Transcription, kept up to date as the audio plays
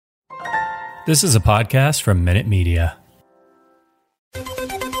This is a podcast from Minute Media. Who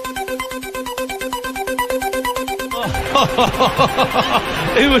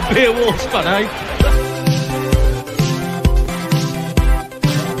would be a Wolves fan, eh?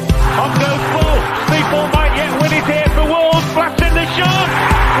 On goes ball. People might yet win it here for Wolves. Flash in the shot.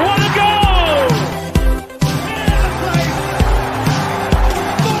 What a goal!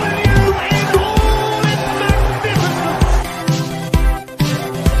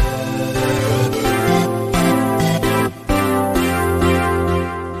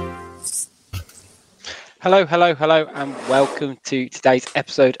 Hello, and welcome to today's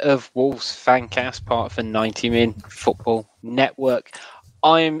episode of Wolves Fancast, part of the 90min Football Network.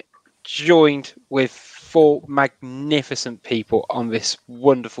 I am joined with four magnificent people on this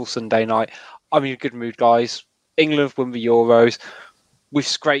wonderful Sunday night. I'm in a good mood, guys. England have won the Euros. We've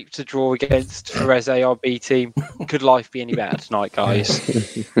scraped a draw against Fereze, our B team. Could life be any better tonight, guys?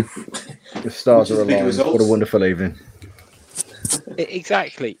 The stars are aligned. What a wonderful evening.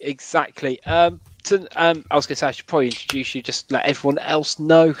 Exactly. I was going to say, I should probably introduce you, just let everyone else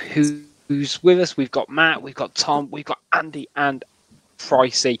know who's with us. We've got Matt, we've got Tom, we've got Andy and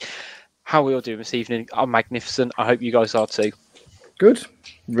Pricey. How are we all doing this evening? I'm magnificent. I hope you guys are too. Good.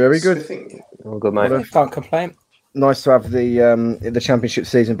 Very good. All good, mate. Can't complain. Nice to have the championship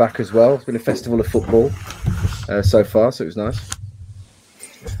season back as well. It's been a festival of football so far, so it was nice.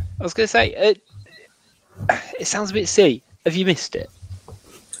 I was going to say, it sounds a bit silly. Have you missed it?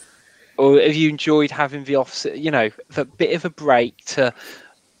 Or have you enjoyed having the the bit of a break to,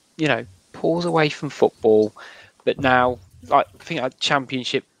 pause away from football? But now, I think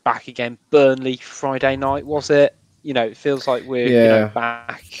Championship back again. Burnley Friday night, was it? It feels like we're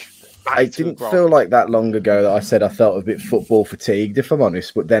back. It didn't feel like that long ago that I said I felt a bit football fatigued, if I'm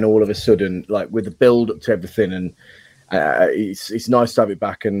honest. But then all of a sudden, like with the build up to everything, and it's nice to have it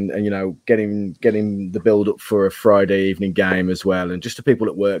back, and getting the build up for a Friday evening game as well, and just the people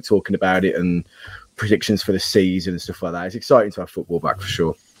at work talking about it and predictions for the season and stuff like that. It's exciting to have football back for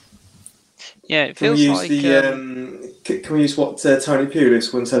sure. Yeah, it feels can we use what Tony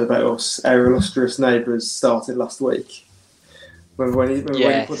Pulis once said about us? Our illustrious neighbours started last week. When he put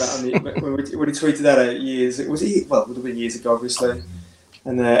that on when he tweeted that out it would have been years ago, obviously.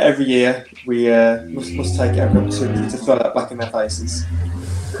 And every year we must take our opportunity to throw that back in their faces.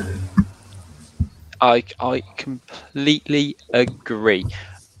 I completely agree.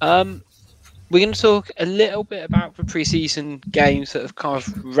 We're going to talk a little bit about the pre-season games that have kind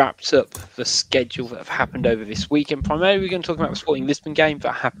of wrapped up the schedule that have happened over this weekend. Primarily, we're going to talk about the Sporting Lisbon game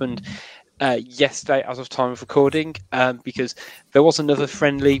that happened yesterday as of time of recording, because there was another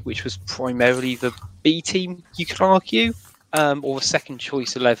friendly which was primarily the B team, you could argue, or the second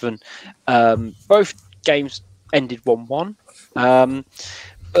choice 11. Both games ended 1-1.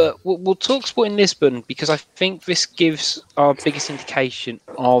 But we'll talk Sporting Lisbon because I think this gives our biggest indication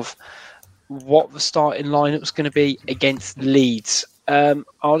of what the starting lineup is going to be against Leeds.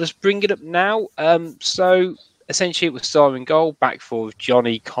 I'll just bring it up now. So essentially, it was Star in goal, back four of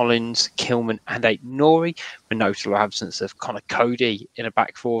Johnny, Collins, Kilman, and Aït-Nouri, with notable absence of Connor Cody in a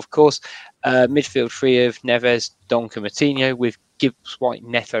back four, of course. Midfield three of Neves, Donk, and Moutinho, with Gibbs, White,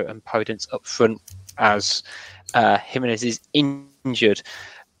 Neto, and Podence up front as Jimenez is injured.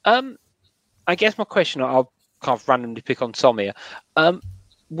 I guess my question, I'll kind of randomly pick on Tom here.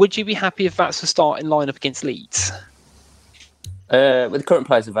 Would you be happy if that's the starting lineup against Leeds? With the current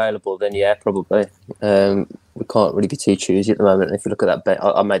players available, then yeah, probably. We can't really be too choosy at the moment. If you look at that bench,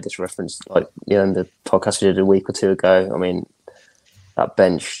 I made this reference in the podcast we did a week or two ago. I mean, that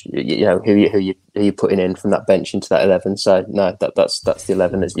bench, who you putting in from that bench into that 11. So no, that's the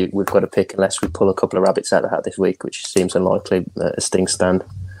 11 as we've got to pick, unless we pull a couple of rabbits out of the hat this week, which seems unlikely as things stand.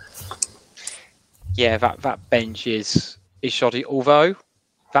 Yeah, that bench is shoddy. Although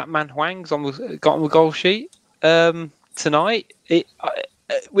that man Hwang's got on the goal sheet tonight.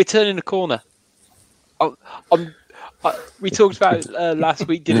 We're turning a corner. We talked about it last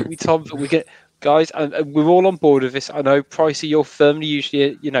week, didn't we, Tom? That we get guys, and we're all on board with this. I know, Pricey, you're firmly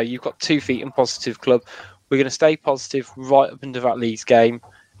usually, you've got 2 feet in positive club. We're going to stay positive right up into that Leeds game,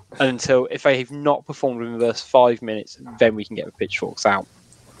 and until if they have not performed in the first 5 minutes, then we can get the pitchforks out.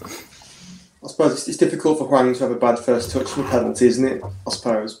 I suppose it's difficult for Hwang to have a bad first touch from penalty, isn't it? I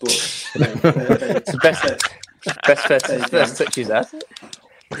suppose, but it's the best first touch he's had.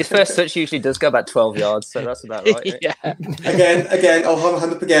 His first touch usually does go about 12 yards, so that's about right. Yeah. Again, I'll have a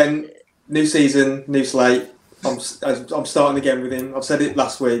hand up again. New season, new slate. I'm starting again with him. I've said it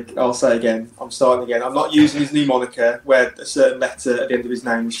last week. I'll say again. I'm starting again. I'm not using his new moniker where a certain letter at the end of his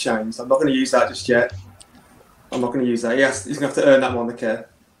name is changed. I'm not going to use that just yet. I'm not going to use that. He's going to have to earn that moniker.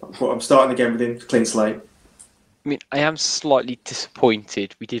 I'm starting again with him, clean slate. I mean, I am slightly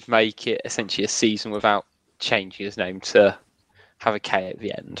disappointed. We did make it essentially a season without changing his name to have a K at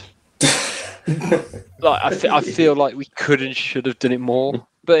the end. I feel like we could and should have done it more,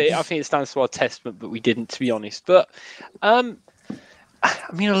 but I think it stands to our testament that we didn't, to be honest. But I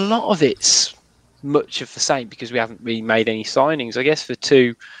mean, a lot of it's much of the same because we haven't really made any signings. I guess the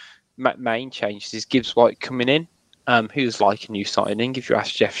two main changes is Gibbs White coming in, who's like a new signing if you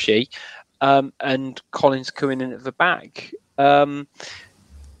ask Jeff Shee, and Collins coming in at the back.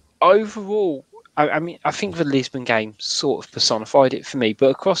 Overall, I mean, I think the Lisbon game sort of personified it for me,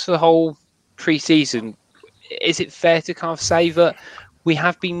 but across the whole pre-season, is it fair to kind of say that we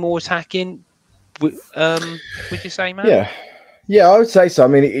have been more attacking? Would you say, Matt? Yeah, I would say so. I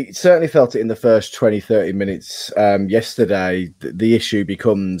mean, it certainly felt it in the first 20, 30 minutes yesterday. The issue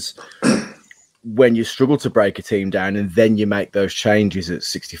becomes when you struggle to break a team down and then you make those changes at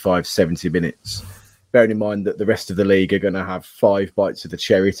 65, 70 minutes. Bearing in mind that the rest of the league are going to have 5 bites of the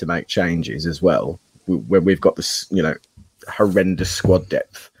cherry to make changes as well, when we've got this, horrendous squad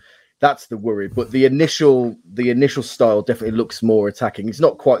depth. That's the worry. But the initial style definitely looks more attacking. It's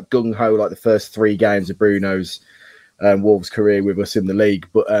not quite gung-ho like the first 3 games of Bruno's Wolves' career with us in the league,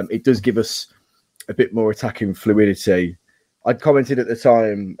 but it does give us a bit more attacking fluidity. I'd commented at the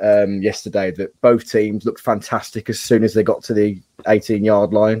time yesterday that both teams looked fantastic as soon as they got to the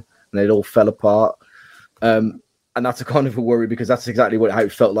 18-yard line, and it all fell apart. And that's a kind of a worry because that's exactly how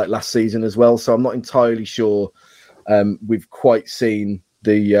it felt like last season as well. So I'm not entirely sure we've quite seen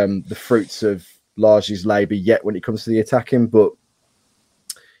the fruits of Laj's labour yet when it comes to the attacking, but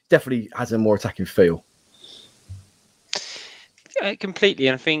definitely has a more attacking feel. Completely.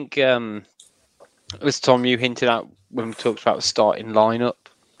 And I think as Tom, you hinted out when we talked about the starting lineup,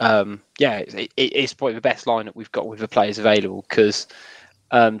 it's probably the best lineup we've got with the players available because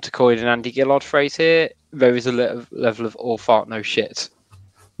to coin an Andy Gillard phrase here, there is a level of all fart, no shit.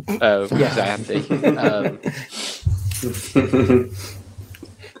 Yes, Andy.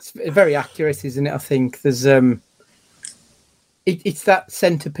 It's very accurate, isn't it? I think there's it's that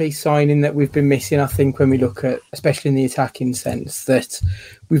centrepiece signing that we've been missing. I think when we look at, especially in the attacking sense, that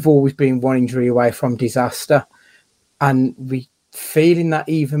we've always been one injury away from disaster, and we feeling that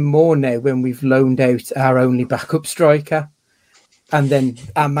even more now when we've loaned out our only backup striker, and then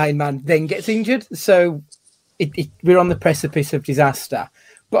our main man then gets injured. So we're on the precipice of disaster.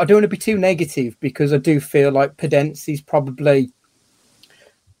 But I don't want to be too negative because I do feel like Podence is probably,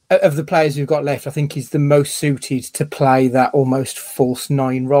 of the players we've got left, I think he's the most suited to play that almost false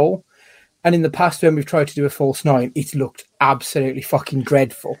 9 role. And in the past, when we've tried to do a false 9, it's looked absolutely fucking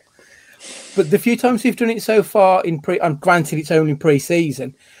dreadful. But the few times we've done it so far, granted it's only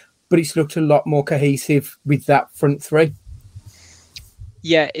pre-season, but it's looked a lot more cohesive with that front 3.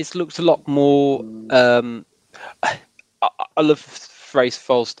 Yeah, it's looked a lot more. I love the phrase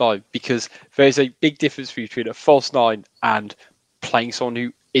false 9 because there's a big difference between a false 9 and playing someone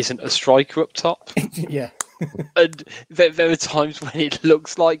who isn't a striker up top. Yeah. And there are times when it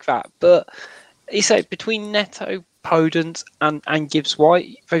looks like that. But you say between Neto, Podence, and Gibbs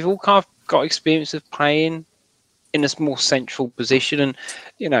White, they've all kind of got experience of playing in a more central position.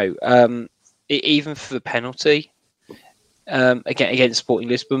 And, even for the penalty, against Sporting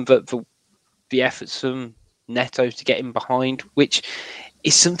Lisbon, but the efforts from Neto to get him behind, which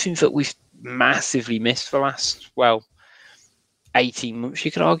is something that we've massively missed for the last 18 months,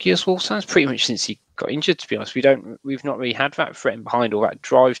 you could argue, as Wolves fans, pretty much since he got injured, to be honest. We've not really had that threat behind or that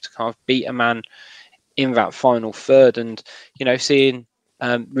drive to kind of beat a man in that final third. And, seeing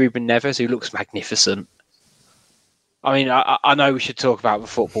Ruben Neves, who looks magnificent. I mean, I know we should talk about the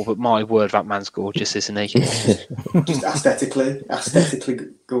football, but my word, that man's gorgeous, isn't he? Just aesthetically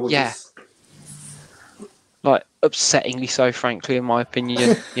gorgeous. Yeah. Like upsettingly so, frankly, in my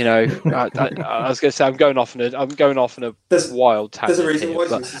opinion. I was going to say I'm going off on a wild tangent. There's a reason why,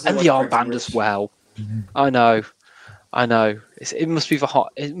 and the armband as well. I know. It must be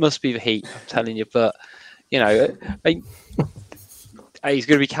the heat. I'm telling you, but he's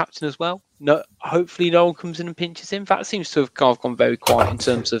going to be captain as well. No, hopefully no one comes in and pinches him. That seems to have kind of gone very quiet in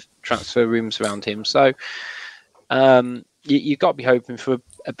terms of transfer rumors around him. So you've got to be hoping for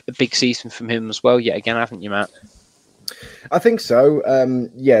a big season from him as well yet again, haven't you, Matt? I think so.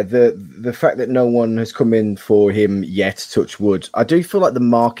 The fact that no one has come in for him yet, touch wood, I do feel like the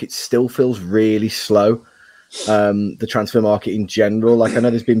market still feels really slow. The transfer market in general. Like, I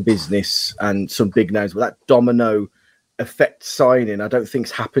know there's been business and some big names, but that domino effect signing, I don't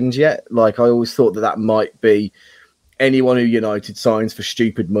think's happened yet. Like, I always thought that might be anyone who United signs for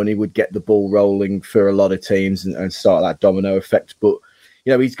stupid money would get the ball rolling for a lot of teams and start that domino effect. But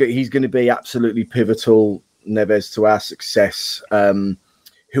you know, he's going to be absolutely pivotal, Neves, to our success.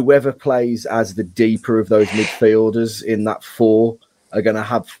 Whoever plays as the deeper of those midfielders in that four are going to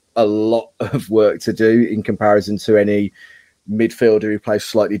have a lot of work to do in comparison to any midfielder who plays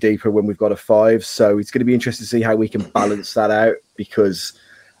slightly deeper when we've got a five. So it's going to be interesting to see how we can balance that out, because,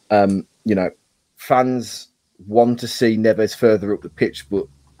 you know, fans want to see Neves further up the pitch, but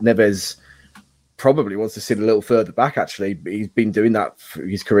Neves probably wants to sit a little further back, actually. He's been doing that for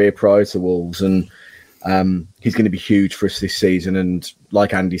his career prior to Wolves, and he's going to be huge for us this season. And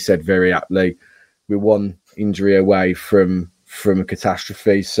like Andy said very aptly, we're one injury away from a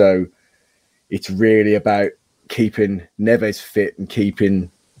catastrophe. So it's really about keeping Neves fit and keeping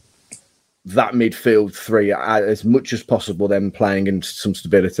that midfield three as much as possible, then playing in some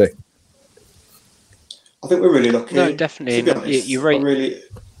stability. I think we're really lucky. No, definitely. To be honest, you're right.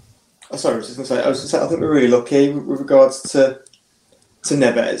 I was going to say, I think we're really lucky with regards to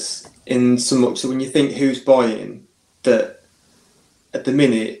Neves, in so much that when you think who's buying, that at the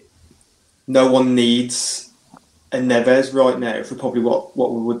minute, no one needs a Neves right now for probably what it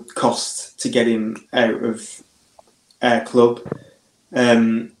would cost to get him out of our club.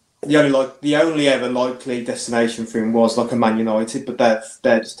 The only ever likely destination for him was like a Man United, but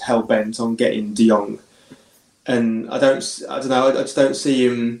they're just hell bent on getting De Jong, and I don't know. I just don't see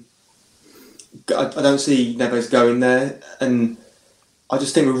him. I don't see Neves going there, and I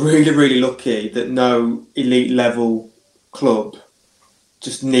just think we're really, really lucky that no elite level club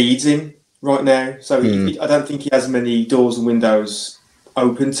just needs him right now. So I don't think he has many doors and windows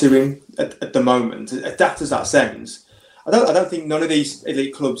open to him at the moment. As daft as that sounds, I don't think none of these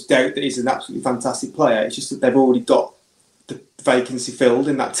elite clubs doubt that he's an absolutely fantastic player. It's just that they've already got the vacancy filled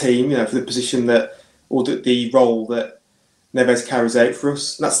in that team, you know, for the position that, or the role that Neves carries out for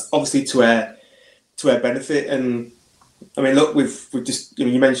us. And that's obviously to our benefit. And I mean, look, we've just, you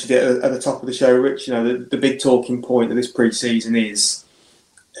know, you mentioned it at the top of the show, Rich. You know, the big talking point of this pre-season is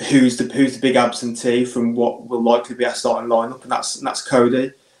who's the big absentee from what will likely be our starting lineup, and that's Cody.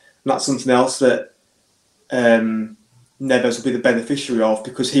 And that's something else that Neves will be the beneficiary of,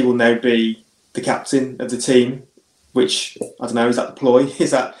 because he will now be the captain of the team. Which, I don't know, is that the ploy?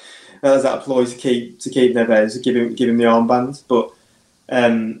 Is that a ploy to keep Neves, give him the armband? But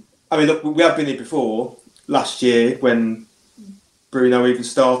I mean, look, we have been here before last year when Bruno even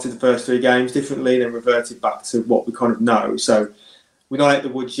started the first three games differently, then reverted back to what we kind of know. So we're not out the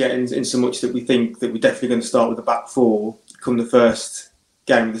woods yet in so much that we think that we're definitely going to start with the back four come the first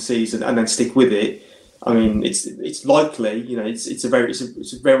game of the season and then stick with it. I mean, it's likely, you know, it's very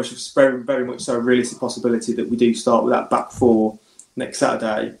much so a realistic possibility that we do start with that back four next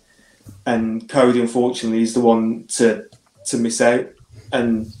Saturday, and Cody unfortunately is the one to miss out.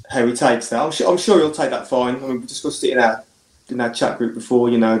 And how he takes that, I'm sure he'll take that fine. I mean, we discussed it in our chat group before,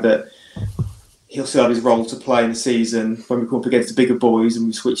 you know, that he'll still have his role to play in the season when we come up against the bigger boys and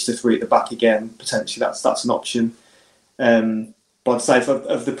we switch to three at the back again. Potentially, that's an option. But I'd say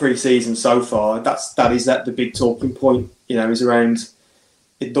of the pre-season so far, that is the big talking point. You know, is around.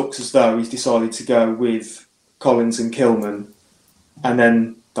 It looks as though he's decided to go with Collins and Kilman, and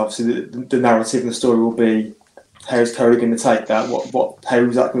then obviously the narrative and the story will be, how's Cody going to take that? How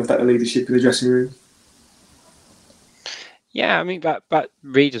is that going to affect the leadership in the dressing room? Yeah, I mean, that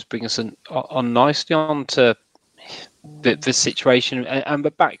really does bring us on nicely on to the situation and the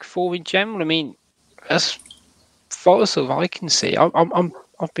back four in general. I mean, as far as I can see,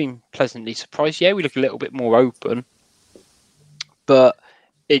 I've been pleasantly surprised. Yeah, we look a little bit more open, but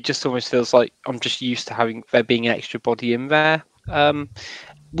it just almost feels like I'm just used to there being an extra body in there.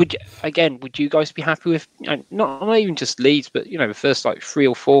 Would you guys be happy with, you know, not even just Leeds, but, you know, the first like 3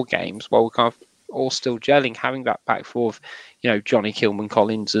 or 4 games while we're kind of all still gelling, having that back four of, you know, Johnny, Kilman,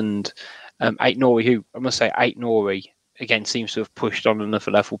 Collins, and Ait-Nouri, who I must say Ait-Nouri again seems to have pushed on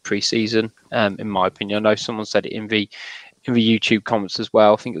another level pre-season, in my opinion. I know someone said it in the YouTube comments as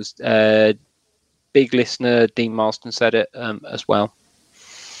well. I think it was big listener Dean Marston said it as well.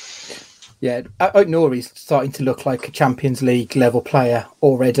 Yeah, Ait-Nouri's starting to look like a Champions League level player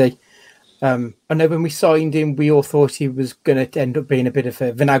already. I know when we signed him, we all thought he was going to end up being a bit of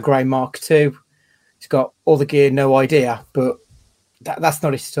a Vinagre Mark II. He's got all the gear, no idea, but that's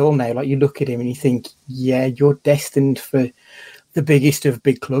not it at all now. Like, you look at him and you think, yeah, you're destined for the biggest of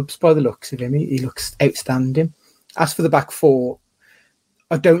big clubs by the looks of him. He looks outstanding. As for the back four,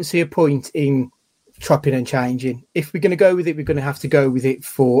 I don't see a point in chopping and changing. If we're going to go with it, we're going to have to go with it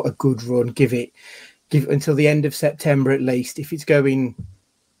for a good run. Give it until the end of September at least. If it's going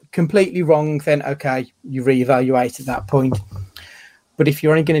completely wrong, then okay, you reevaluate at that point. But if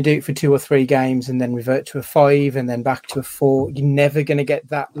you're only going to do it for 2 or 3 games and then revert to a 5 and then back to a 4, you're never going to get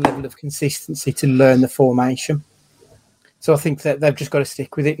that level of consistency to learn the formation. So I think that they've just got to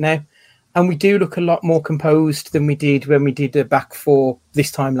stick with it now. And we do look a lot more composed than we did when we did the back 4 this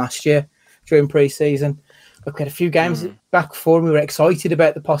time last year during pre-season. Look, we had a few games at back 4 and we were excited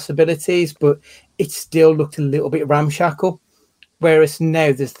about the possibilities, but it still looked a little bit ramshackle. Whereas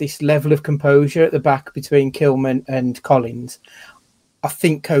now there's this level of composure at the back between Kilman and Collins. I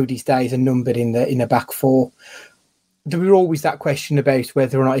think Cody's days are numbered in a back 4. There were always that question about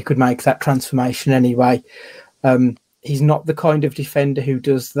whether or not he could make that transformation anyway. He's not the kind of defender who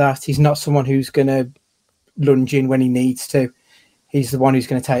does that. He's not someone who's going to lunge in when he needs to. He's the one who's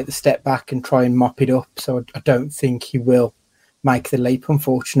going to take the step back and try and mop it up. So I don't think he will make the leap,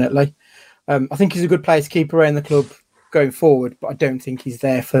 unfortunately. I think he's a good player to keep around the club going forward, but I don't think he's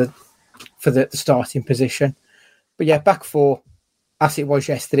there for the starting position. But yeah, back 4, as it was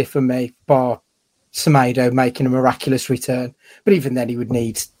yesterday for me, bar Semedo making a miraculous return. But even then, he would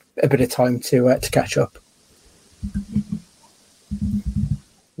need a bit of time to catch up.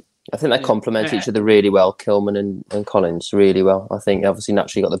 I think they complement each other really well, Kilman and Collins, really well. I think obviously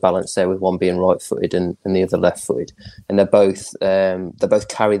naturally got the balance there with one being right-footed and the other left-footed, and they both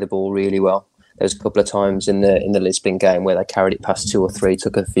carry the ball really well. There was a couple of times in the Lisbon game where they carried it past 2 or 3,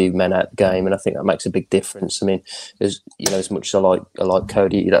 took a few men out of the game, and I think that makes a big difference. I mean, as much as I like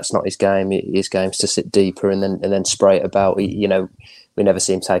Cody, that's not his game. His game's to sit deeper and then spray it about. We never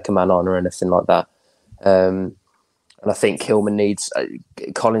see him take a man on or anything like that. And I think Kilman needs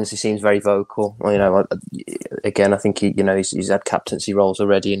Collins. He seems very vocal. Again, I think he's had captaincy roles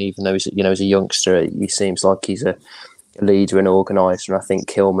already, and even though he's a youngster, he seems like he's a leader and organiser. And I think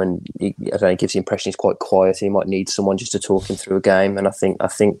Kilman, he gives the impression he's quite quiet. He might need someone just to talk him through a game. And I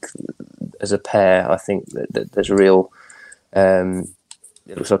think as a pair, I think that there's a real. It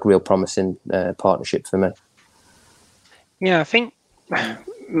looks like a real promising partnership for me. Yeah, I think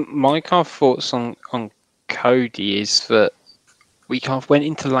my kind of thoughts on Cody is that we kind of went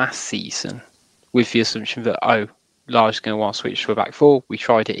into last season with the assumption that Lars going to want to switch to a back 4. We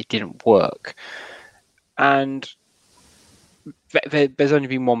tried it didn't work, and there's only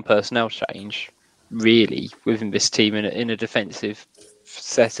been one personnel change really within this team in a defensive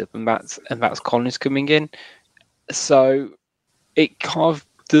setup, and that's Collins coming in. So it kind of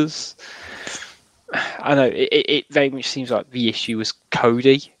does. I know it very much seems like the issue was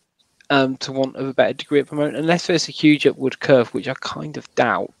Cody. To want of a better degree of promotion, unless there's a huge upward curve, which I kind of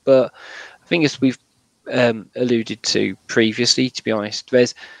doubt. But I think as we've alluded to previously, to be honest,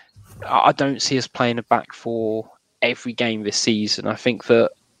 I don't see us playing a back 4 every game this season. I think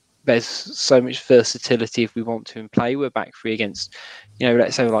that there's so much versatility if we want to play with back 3 against,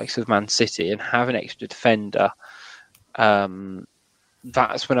 let's say the likes of Man City and have an extra defender.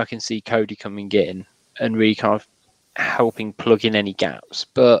 That's when I can see Cody coming in and really kind of helping plug in any gaps.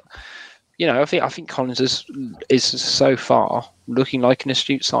 But I think Collins is so far looking like an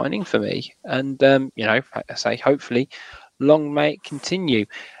astute signing for me, and I say hopefully long may it continue.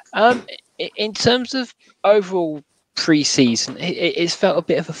 In terms of overall pre-season, it's felt a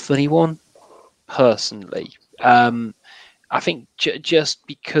bit of a funny one personally. I think just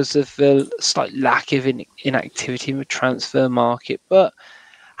because of the slight lack of inactivity in the transfer market. But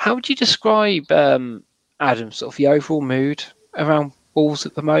how would you describe Adam, sort of the overall mood around Wolves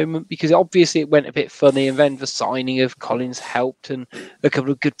at the moment? Because obviously it went a bit funny, and then the signing of Collins helped, and a couple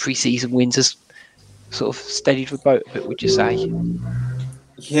of good pre-season wins has sort of steadied the boat a bit, would you say?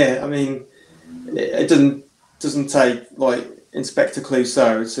 Yeah, I mean, it doesn't take like Inspector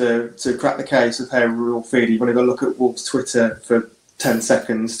Clouseau to crack the case of how we're all feeling. You've only got to look at Wolves' Twitter for 10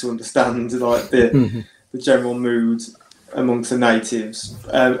 seconds to understand like the general mood amongst the natives.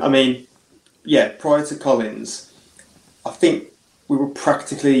 I mean, yeah, prior to Collins, I think we were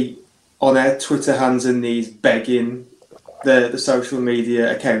practically on our Twitter hands and knees begging the social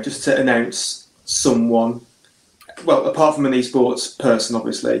media account just to announce someone, well, apart from an esports person,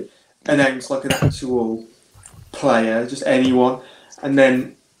 obviously, announce like an actual player, just anyone. And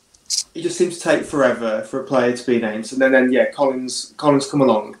then it just seems to take forever for a player to be announced. And then Collins come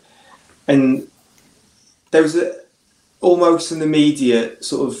along. And there was almost an immediate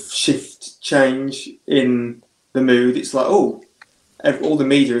sort of change in the mood. It's like, all the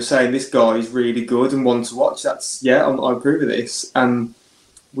media are saying this guy is really good and one to watch. I agree with this. And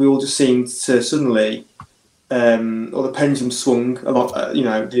we all just seemed to suddenly, or the pendulum swung a lot,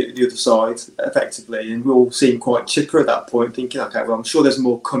 the other side effectively, and we all seemed quite chipper at that point, thinking, okay, well, I'm sure there's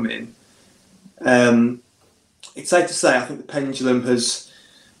more coming. It's safe to say I think the pendulum has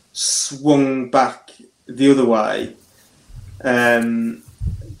swung back the other way.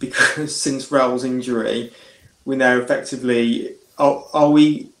 because since Raul's injury, we now effectively are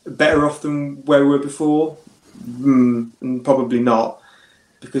we better off than where we were before? Probably not,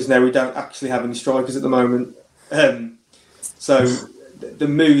 because now we don't actually have any strikers at the moment. So the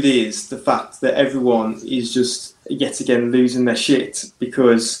mood is the fact that everyone is just yet again losing their shit,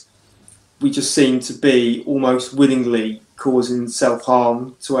 because we just seem to be almost willingly causing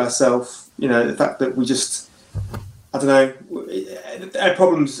self-harm to ourselves. You know, the fact that we just, I don't know, our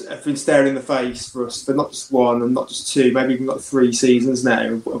problems have been staring in the face for us for not just one and not just two, maybe even got 3 seasons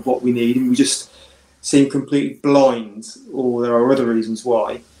now of what we need, and we just seem completely blind, or there are other reasons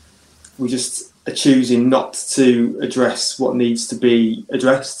why we just are choosing not to address what needs to be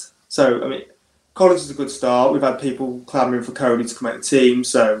addressed. So, I mean, Collins is a good start. We've had people clamouring for Cody to come out of the team,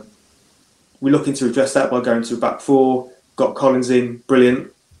 so we're looking to address that by going to a back 4. Got Collins in,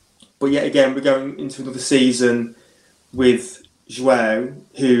 brilliant. But yet again, we're going into another season with João,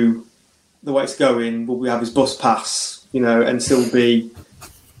 who, the way it's going, will have his bus pass, you know, and still be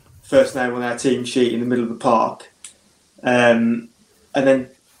first name on our team sheet in the middle of the park. And then,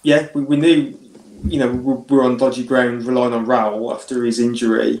 yeah, we knew, you know, we're on dodgy ground relying on Raul after his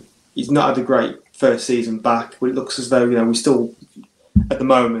injury. He's not had a great first season back, but it looks as though, you know, we still, at the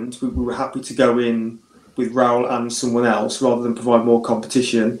moment, we were happy to go in with Raul and someone else rather than provide more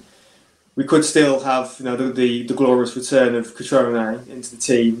competition. We could still have, you know, the glorious return of Cutrone into the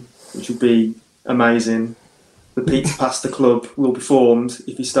team, which would be amazing. The Pizza Pasta Club will be formed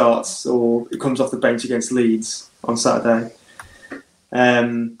if he starts or it comes off the bench against Leeds on Saturday.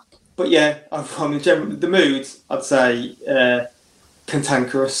 But yeah, I mean, the mood, I'd say,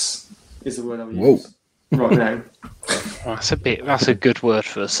 cantankerous is the word I would use right now. That's a good word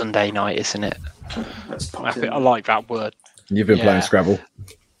for a Sunday night, isn't it? I like that word. You've been playing Scrabble.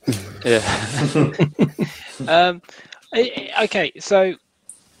 Yeah. Okay, so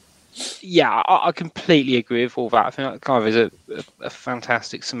yeah, I completely agree with all that. I think that kind of is a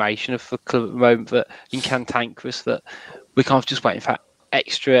fantastic summation of the club at the moment, that in cantankerous, that we're kind of just waiting for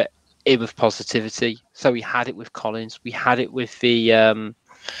extra ebb of positivity. So we had it with Collins, we had it with the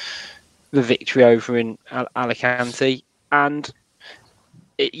victory over in Alicante, and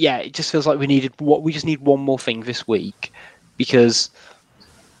it just feels like we just need one more thing this week, because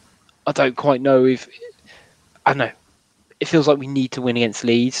I don't quite know if it feels like we need to win against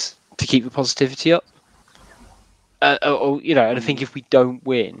Leeds to keep the positivity up. And I think if we don't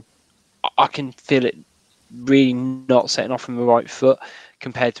win, I can feel it really not setting off on the right foot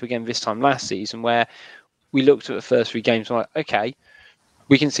compared to, again, this time last season, where we looked at the first 3 games and like, okay,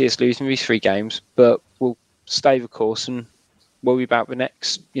 we can see us losing these 3 games, but we'll stay the course and worry about the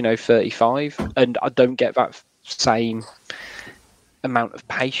next, 35. And I don't get that same amount of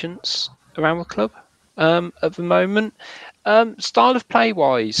patience around the club at the moment. Style of play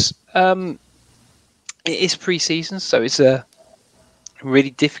wise, it is pre-season, so it's a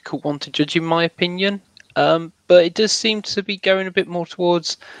really difficult one to judge in my opinion, but it does seem to be going a bit more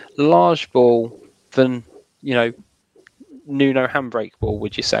towards large ball than Nuno handbrake ball,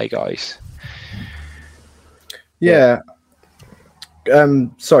 would you say, guys? Yeah.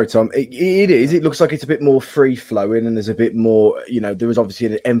 Sorry, Tom. It is. It looks like it's a bit more free flowing, and there's a bit more. There was obviously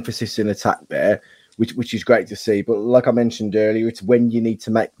an emphasis in attack there, which is great to see. But like I mentioned earlier, it's when you need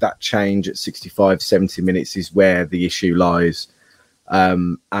to make that change at 65, 70 minutes is where the issue lies.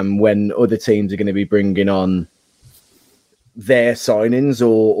 And when other teams are going to be bringing on their signings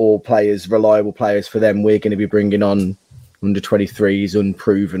or players, reliable players for them, we're going to be bringing on under 23s,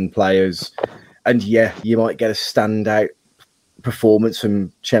 unproven players. And yeah, you might get a standout performance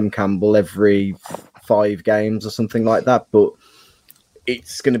from Chem Campbell every 5 games or something like that, but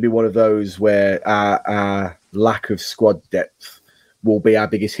it's going to be one of those where our lack of squad depth will be our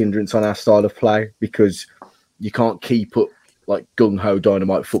biggest hindrance on our style of play, because you can't keep up like gung-ho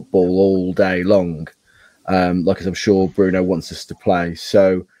dynamite football all day long, like as I'm sure Bruno wants us to play.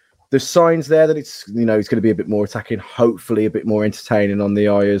 So there's signs there that it's it's going to be a bit more attacking, hopefully a bit more entertaining on the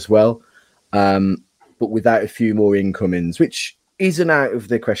eye as well. But without a few more incomings, which isn't out of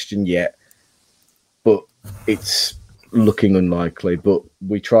the question yet, but it's looking unlikely. But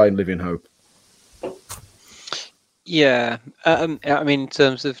we try and live in hope. Yeah, I mean, in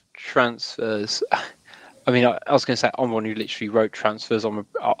terms of transfers, I mean, I was going to say I'm one who literally wrote transfers on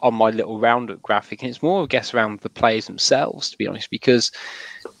my little roundup graphic, and it's more, I guess, around the players themselves, to be honest, because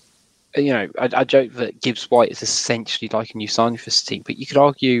I joke that Gibbs White is essentially like a new signing for this team, but you could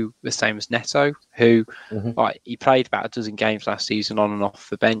argue the same as Neto, who he played about a dozen games last season on and off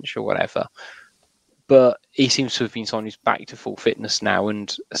the bench or whatever, but he seems to have been someone who's back to full fitness now,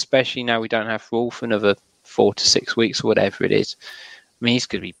 and especially now we don't have Raul for another 4 to 6 weeks or whatever it is. I mean, he's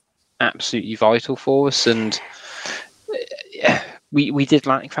going to be absolutely vital for us, and we did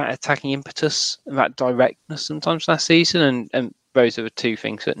lack that attacking impetus and that directness sometimes last season, and those are the two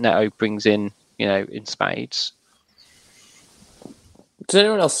things that Neto brings in, in spades. Does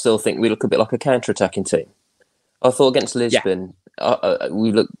anyone else still think we look a bit like a counter-attacking team? I thought against Lisbon,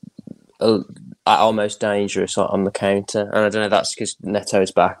 we look almost dangerous on the counter, and I don't know if that's because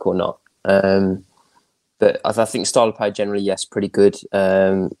Neto's back or not. But I think style of play generally, yes, pretty good.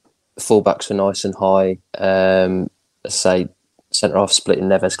 Fullbacks are nice and high. Say centre half splitting,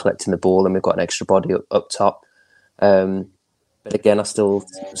 Neves collecting the ball, and we've got an extra body up top. But again, I still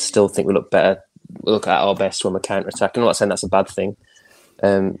think we look better. We look at our best when we're counter attacking. I'm not saying that's a bad thing.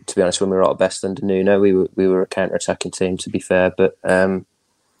 To be honest, when we were at our best under Nuno, we were a counter attacking team. To be fair, but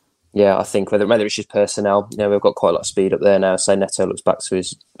I think whether it's just personnel, we've got quite a lot of speed up there now. So Neto looks back to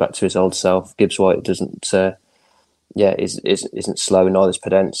his old self. Gibbs White doesn't. Isn't slow, and neither's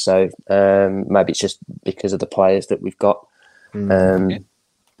Podence. So maybe it's just because of the players that we've got.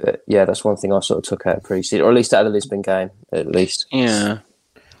 But that's one thing I sort of took out of pre-season, or at least out of the Lisbon game, at least. Yeah,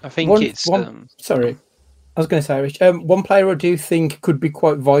 I think Sorry, I was going to say, Rich, one player I do think could be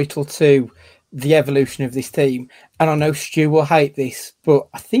quite vital to the evolution of this team, and I know Stu will hate this, but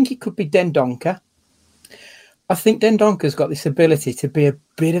I think it could be Dendoncker. I think Dendonker's got this ability to be a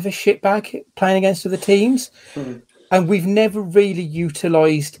bit of a shitbag playing against other teams, and we've never really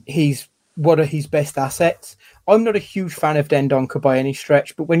utilised what are his best assets. I'm not a huge fan of Dendoncker by any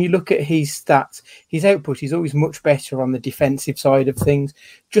stretch, but when you look at his stats, his output is always much better on the defensive side of things,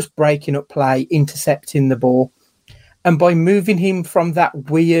 just breaking up play, intercepting the ball. And by moving him from that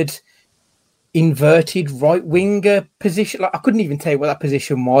weird inverted right winger position, I couldn't even tell you what that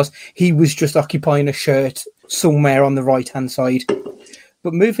position was. He was just occupying a shirt somewhere on the right hand side.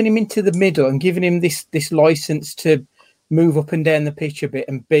 But moving him into the middle and giving him this license to move up and down the pitch a bit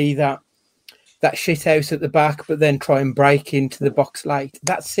and be that shit house at the back, but then try and break into the box late,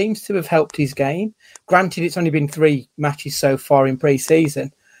 that seems to have helped his game. Granted, it's only been 3 matches so far in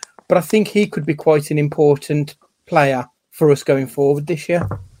pre-season, but I think he could be quite an important player for us going forward this year.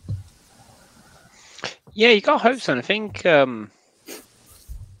 Yeah, you got hopes, and I think it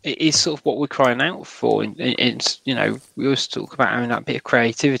is sort of what we're crying out for. It's, we always talk about having that bit of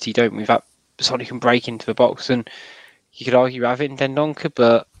creativity, don't we? That somebody can break into the box, and you could argue have it in Dendoncker,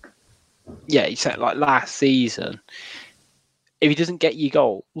 but yeah, you said like last season, if he doesn't get you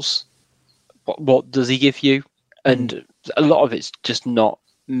goals, what does he give you? And a lot of it's just not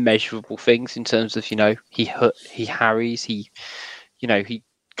measurable things in terms of, he harries, he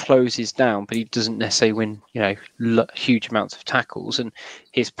closes down, but he doesn't necessarily win, huge amounts of tackles, and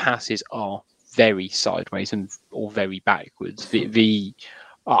his passes are very sideways or very backwards.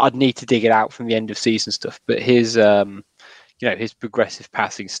 I'd need to dig it out from the end of season stuff, but his his progressive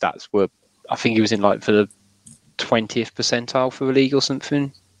passing stats were, I think he was in for the 20th percentile for the league or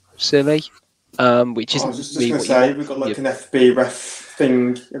something silly. Which is. I was just going to say, we've got an FB ref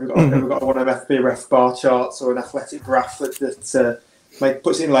thing. Have we got one of FB ref bar charts or an athletic graph that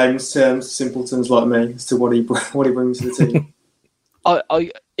puts it in layman's terms, simpletons like me, as to what he brings to the team?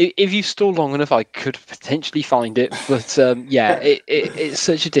 If you stall long enough, I could potentially find it, but it's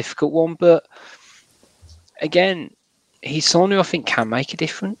such a difficult one. But again, he's someone who I think can make a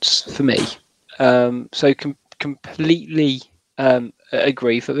difference for me. So completely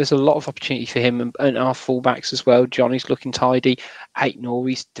agree that there's a lot of opportunity for him and our fullbacks as well. Johnny's looking tidy.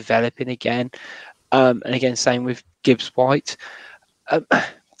 Aït-Nouri's developing again. And again, same with Gibbs White.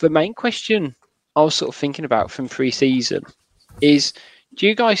 The main question I was sort of thinking about from pre-season is, do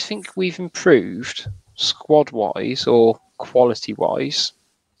you guys think we've improved squad-wise or quality-wise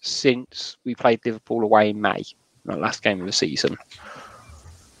since we played Liverpool away in May, that last game of the season?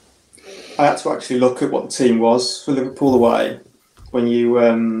 I had to actually look at what the team was for Liverpool away when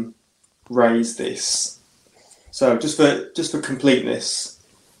you raised this. So just for completeness,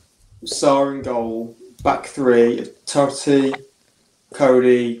 Sarr in goal, back 3, Totti,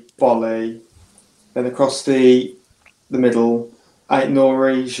 Cody, Bolly, then across the middle,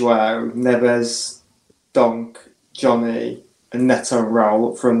 Aït-Nouri, João, Neves, Donk, Johnny, and Neto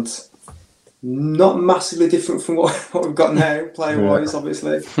Raul up front. Not massively different from what we've got now, player-wise,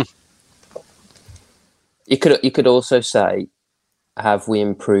 obviously. You could also say, have we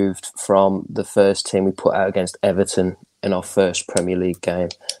improved from the first team we put out against Everton in our first Premier League game?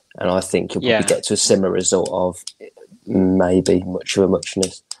 And I think you'll probably get to a similar result of maybe much of a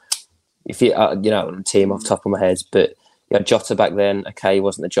muchness. If you, the team off the top of my head, but you had Jota back then. Okay, he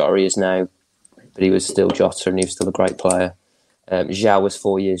wasn't the Jota he is now, but he was still Jota and he was still a great player. João was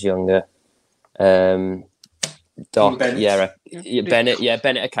 4 years younger. Doc, Bennett. Bennett.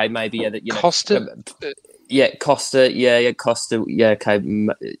 Okay, maybe Costa. Costa. Yeah, okay.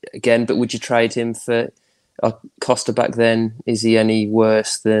 Again, but would you trade him for Costa back then? Is he any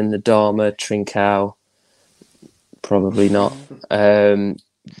worse than Adama, Trincao? Probably not.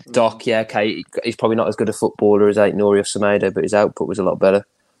 Doc, yeah, okay. He's probably not as good a footballer as Aït-Nouri or Semedo, but his output was a lot better.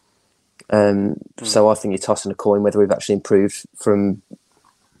 So I think you're tossing a coin whether we've actually improved from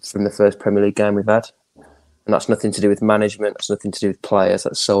the first Premier League game we've had. And that's nothing to do with management. That's nothing to do with players.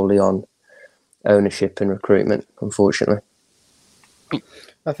 That's solely on ownership and recruitment, unfortunately.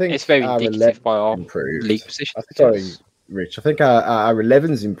 I think it's very indicative by our league position. Sorry, Rich. I think our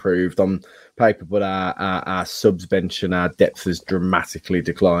 11's improved on paper, but our subs bench and our depth has dramatically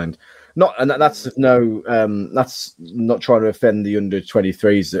declined. That's not trying to offend the under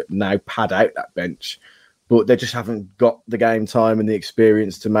 23s that now pad out that bench, but they just haven't got the game time and the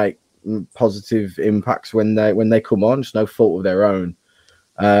experience to make positive impacts when they come on. It's no fault of their own,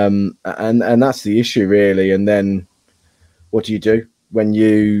 and that's the issue really. And then what do you do when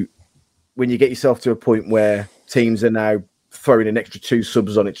you get yourself to a point where teams are now throwing an extra 2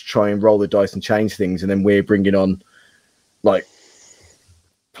 subs on it to try and roll the dice and change things, and then we're bringing on like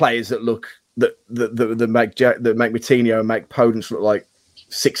players that look that make Moutinho and make Podence look like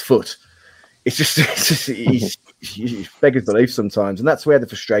 6 foot. It's just you beggars belief sometimes, and that's where the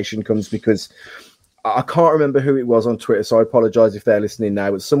frustration comes, because I can't remember who it was on Twitter, so I apologise if they're listening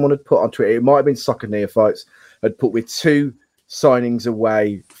now, but someone had put on Twitter, it might have been Soccer Neophytes, had put we're 2 signings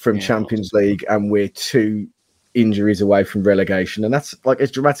away from Champions League and we're 2 injuries away from relegation, and that's like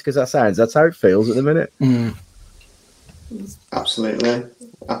as dramatic as that sounds. That's how it feels at the minute. Absolutely,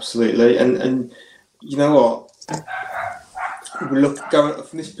 and you know what? We look going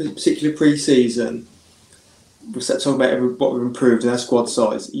from this particular pre-season. We're talking about what we've improved in our squad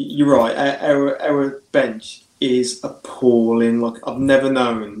size. You're right. Our bench is appalling. Like I've never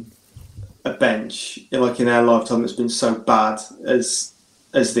known a bench like in our lifetime that's been so bad as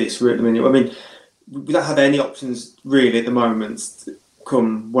this. We're at the minute. I mean, we don't have any options really at the moment.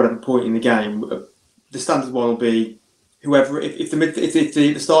 Come whatever point in the game, the standard one will be whoever. If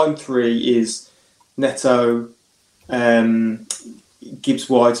the starting 3 is Neto, Gibbs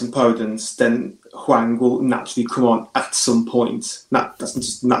White, and Podence, then Hwang will naturally come on at some point. That's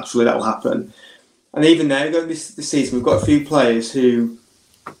just naturally that will happen. And even now, going this season, we've got a few players who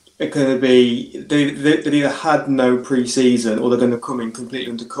are going to be they either had no pre-season or they're going to come in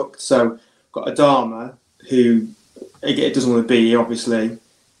completely undercooked. So we've got Adama, who again doesn't want to be here, obviously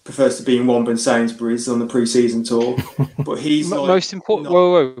prefers to be in Womber and Sainsbury's on the pre-season tour, but he's most important.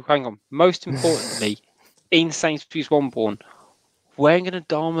 Whoa, hang on. Most importantly, in Sainsbury's Womborne, wearing an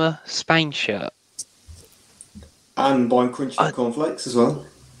Adama Spain shirt. And buying crunchy cornflakes as well.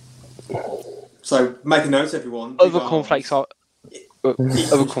 So make a note, everyone. Other cornflakes are available. But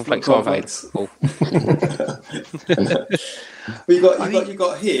you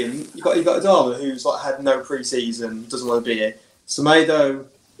got him. You got Adama, who's like had no pre-season, doesn't want to be here. Semedo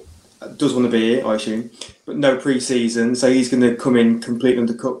does want to be here, I assume, but no pre-season, so he's going to come in completely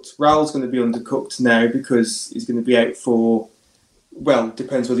undercooked. Raul's going to be undercooked now because he's going to be out for. Well,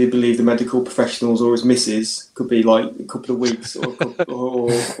 depends whether you believe the medical professionals or his missus. Could be like a couple of weeks or 8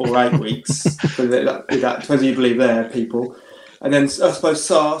 weeks. That depends whether you believe their people. And then I suppose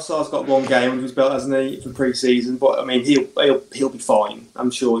Sar's got 1 game under his belt, hasn't he, for pre-season? But I mean, he'll be fine.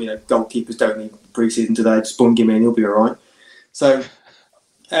 I'm sure goalkeepers don't need pre-season today. Just bung him in, he'll be all right. So,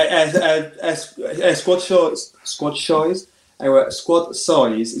 our squad size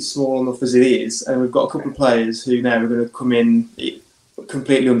is small enough as it is, and we've got a couple of players who now are going to come in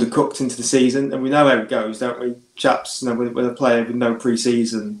completely undercooked into the season, and we know how it goes, don't we, chaps? When a player with no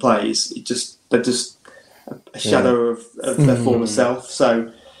pre-season plays, they're just a shadow of their former self.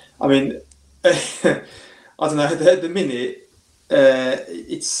 So, I mean, I don't know. At the minute,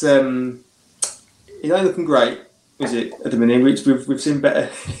 it's ain't looking great, is it? At the minute, we've seen better.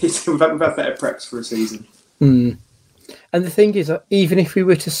 we've had better preps for a season. And the thing is, even if we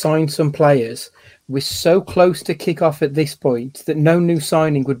were to sign some players, we're so close to kick off at this point that no new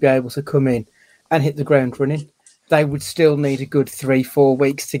signing would be able to come in and hit the ground running. They would still need a good 3-4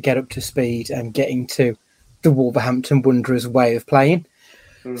 weeks to get up to speed and get into the Wolverhampton Wanderers way of playing.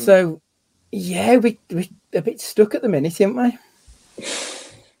 So, yeah, we're a bit stuck at the minute, aren't we?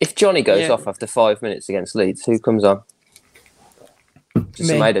 If Johnny goes off after 5 minutes against Leeds, who comes on?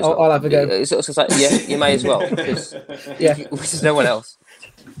 Me. I'll have a go. It's like, yeah, you may as well, because there's no one else.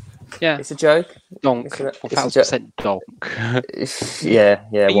 Yeah, it's a joke. Donk, 1,000% donk. Yeah.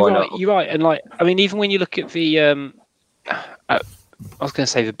 You're right, and like, I mean, even when you look at the, I was going to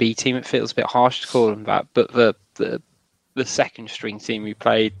say the B team, it feels a bit harsh to call them that, but the the second string team we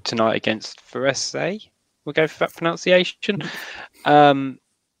played tonight against Varese. We'll go for that pronunciation.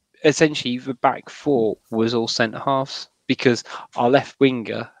 Essentially, the back four was all centre halves because our left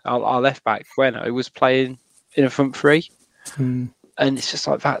winger, our left back, Bueno, was playing in a front three. And it's just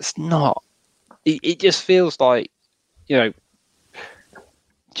like, that's not... It just feels like, you know,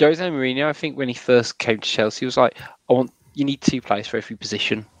 Jose Mourinho, I think when he first came to Chelsea, was like, you need 2 players for every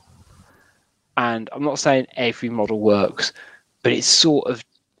position. And I'm not saying every model works, but it sort of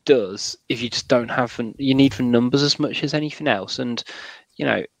does if you just don't have... You need the numbers as much as anything else. And, you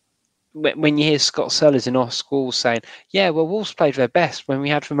know, when you hear Scott Sellers in our schools saying, yeah, well, Wolves played their best when we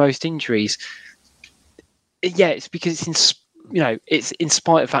had the most injuries. Yeah, it's because it's in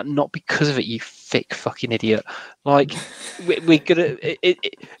spite of that, not because of it, you thick fucking idiot. Like, we're gonna...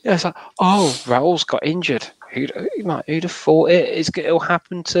 It's like, oh, Raul's got injured. Who'd have thought it'll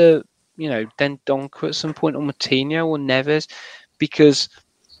happen to, you know, Dendoncker at some point, or Moutinho or Neves, because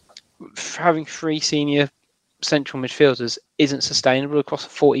having 3 senior central midfielders isn't sustainable across a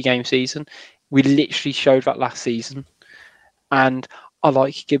 40-game season. We literally showed that last season. And I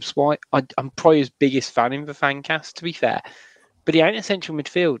like Gibbs White. I'm probably his biggest fan in the Fancast, to be fair. But he ain't a central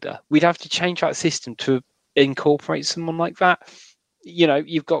midfielder. We'd have to change that system to incorporate someone like that. You know,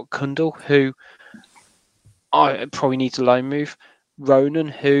 you've got Kundal, who I probably needs a loan move. Ronan,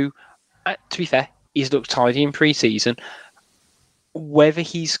 who, to be fair, he's looked tidy in pre-season. Whether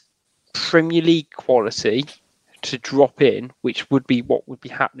he's Premier League quality to drop in, which would be what would be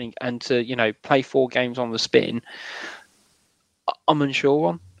happening, and to, you know, play 4 games on the spin, I'm unsure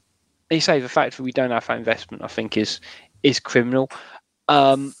on. You say the fact that we don't have that investment, I think, is criminal.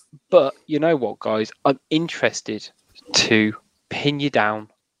 But you know what, guys? I'm interested to pin you down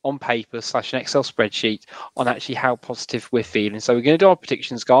on paper / an Excel spreadsheet on actually how positive we're feeling. So we're going to do our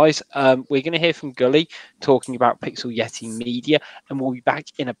predictions, guys. We're going to hear from Gully talking about Pixel Yeti Media, and we'll be back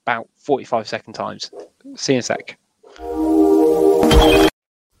in about 45 second times. See you in a sec.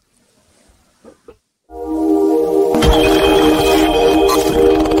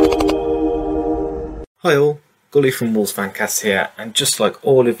 Hi all, Gully from Wolves Fancast here, and just like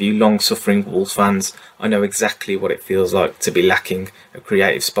all of you long-suffering Wolves fans, I know exactly what it feels like to be lacking a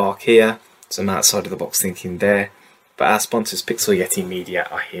creative spark here, some outside-of-the-box thinking there, but our sponsors Pixel Yeti Media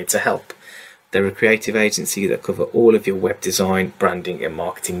are here to help. They're a creative agency that cover all of your web design, branding and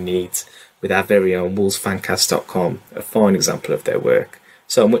marketing needs, with our very own WolvesFancast.com, a fine example of their work,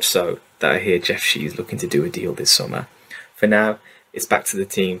 so much so that I hear Jeff Shee is looking to do a deal this summer. For now, it's back to the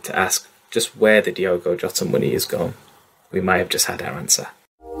team to ask just where the Diogo Jota money is gone. We may have just had our answer.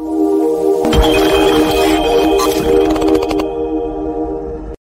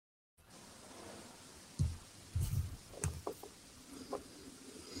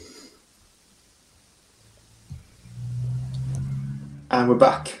 And we're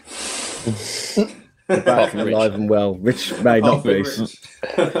back. Back and alive and well. Rich may not be.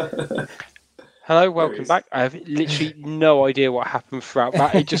 Hello, welcome back. I have literally no idea what happened throughout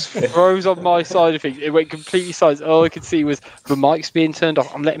that. It just froze on my side of things. It went completely silent. All I could see was the mics being turned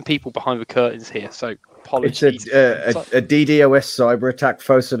off. I'm letting people behind the curtains here, so apologies. It's a DDoS cyber attack.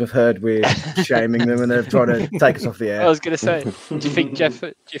 Fosun have heard we're shaming them, and they're trying to take us off the air. I was going to say, do you think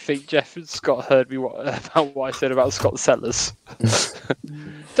Jeff and Scott heard me about what I said about Scott Sellers?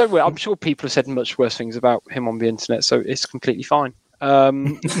 Don't worry, I'm sure people have said much worse things about him on the internet, so it's completely fine.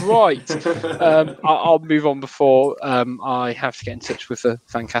 Right. I'll move on before I have to get in touch with the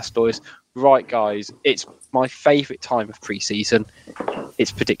Fancast boys. Right, guys, it's my favourite time of pre-season.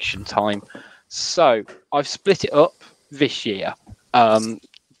 It's prediction time. So I've split it up this year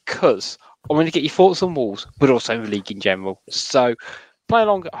because I want to get your thoughts on Wolves, but also the league in general. So play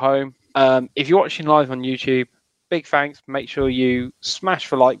along at home. If you're watching live on YouTube, big thanks. Make sure you smash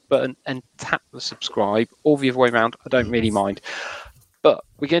the like button and tap the subscribe. Or the other way around, I don't really mind. But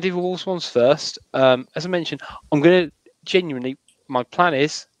we're going to do the Wolves ones first. As I mentioned, I'm going to genuinely, my plan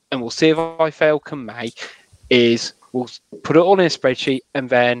is, and we'll see if I fail come May, is we'll put it all in a spreadsheet and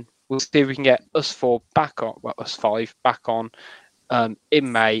then we'll see if we can get us 4 back on, well, us 5 back on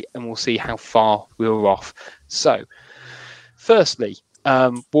in May, and we'll see how far we were off. So, firstly,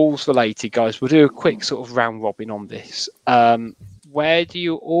 Wolves related, guys, we'll do a quick sort of round robin on this. Where do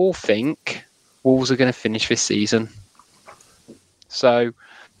you all think Wolves are going to finish this season? So,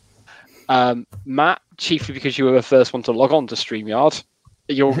 Matt, chiefly because you were the first one to log on to StreamYard,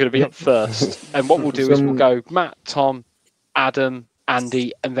 you're going to be up first. And what we'll do is we'll go Matt, Tom, Adam,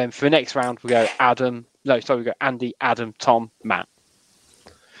 Andy, and then for the next round we'll go we go Andy, Adam, Tom, Matt.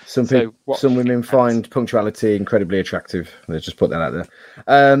 Some women find punctuality incredibly attractive. Let's just put that out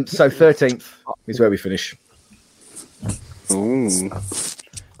there. So 13th is where we finish. Ooh.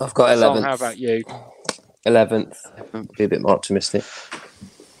 I've got 11th. How about you? 11th. Be a bit more optimistic.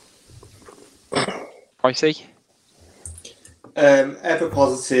 Pricey? Ever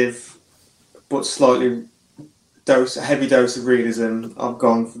positive, but slightly heavy dose of realism. I've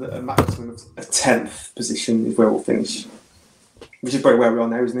gone for a maximum of a 10th position is where we'll finish, which is probably where we are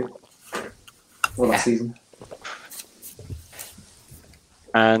now, isn't it? Or last season.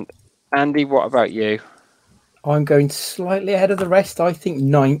 And Andy, what about you? I'm going slightly ahead of the rest. I think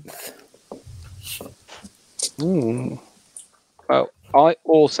 9th. Ooh. Well, I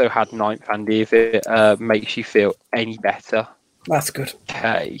also had 9th, Andy, if it makes you feel any better. That's good.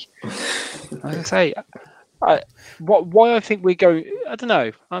 Okay. As I say, why I think we're going... I don't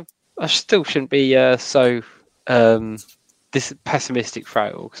know. I still shouldn't be so this pessimistic for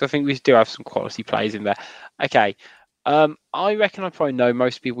it all, because I think we do have some quality plays in there. Okay. I reckon I probably know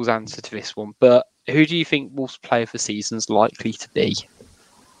most people's answer to this one, but who do you think Wolves player for season's likely to be?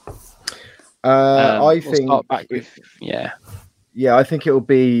 I think start back with I think it will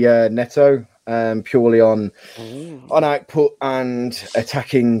be Neto, purely on output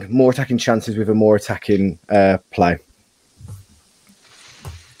and more attacking chances with a more attacking play.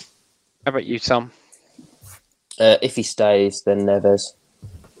 How about you, Tom? If he stays, then Neves.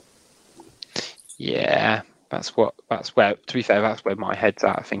 Yeah, that's where. To be fair, that's where my head's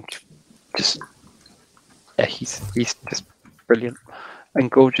at. I think he's just brilliant and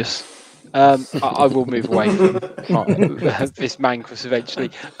gorgeous. I will move away from this Mancus eventually.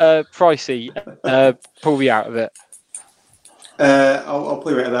 Pricey, pull me out of it. I'll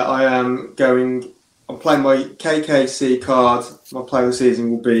pull you out of that. I'm playing my KKC card. My player of the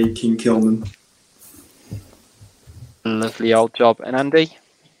season will be King Kilman. Lovely old job. And Andy?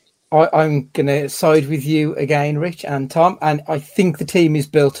 I'm going to side with you again, Rich and Tom. And I think the team is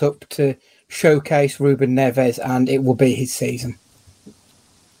built up to showcase Ruben Neves, and it will be his season.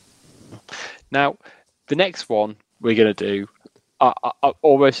 Now, the next one we're going to do, I'm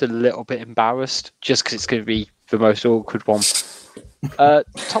almost a little bit embarrassed, just because it's going to be the most awkward one.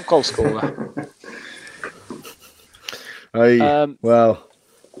 Top goal scorer. Well,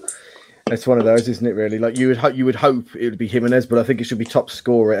 it's one of those, isn't it? Really, like you would hope it would be Jimenez, but I think it should be top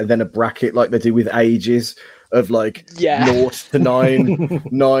scorer and then a bracket like they do with ages of like 0 to 9,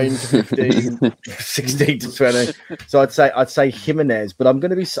 9 to 15, 16 to 20. So I'd say Jimenez, but I'm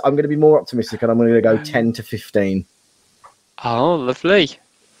gonna be more optimistic and I'm gonna go 10 to 15. Oh, lovely.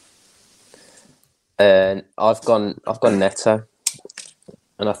 And I've gone Neto,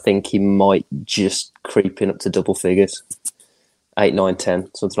 and I think he might just creep in up to double figures. 8, 9,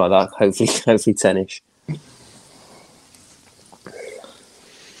 10, something like that. Hopefully 10-ish.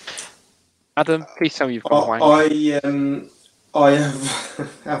 Adam, please tell me you've got Wank. I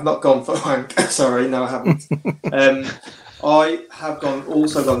have not gone for Wank. Sorry, no, I haven't. I have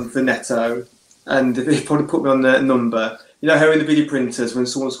also gone for Neto, and they probably put me on the number. You know how in the video printers, when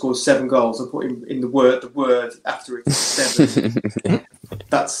someone scores 7 goals, I put in the word after it, 7.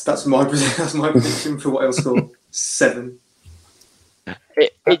 That's my prediction for what he'll score. 7.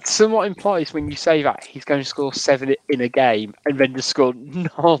 It somewhat implies when you say that he's going to score 7 in a game and then to score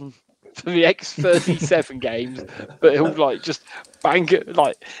none for the next 37 games, but he'll like just bang it.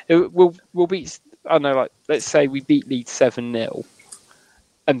 Like we'll beat. I don't know. Like let's say we beat Leeds 7-0,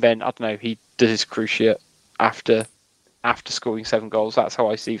 and then I don't know. He does his cruciate after scoring 7 goals. That's how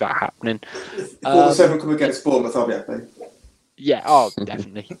I see that happening. If all the 7 come against Bournemouth, I'll be happy. Yeah. Oh,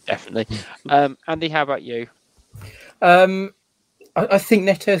 definitely. Andy, how about you? I think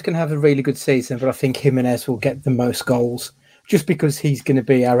Neto's going to have a really good season, but I think Jimenez will get the most goals just because he's going to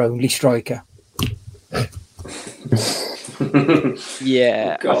be our only striker.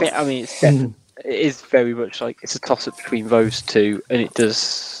 Yeah, it is very much like it's a toss-up between those two, and it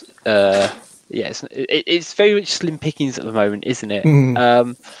does. It's very much slim pickings at the moment, isn't it?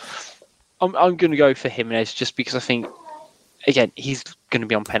 I'm going to go for Jimenez just because I think, again, he's going to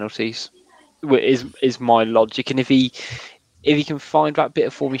be on penalties. Is my logic, and if he can find that bit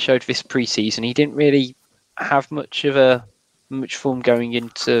of form he showed this pre-season, he didn't really have much form going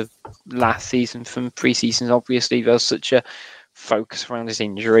into last season from pre-season. Obviously, there was such a focus around his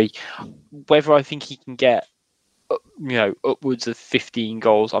injury. Whether I think he can get, upwards of 15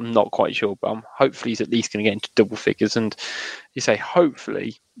 goals, I'm not quite sure, but hopefully he's at least going to get into double figures. And you say,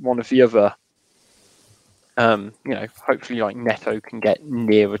 hopefully, one of the other, hopefully like Neto can get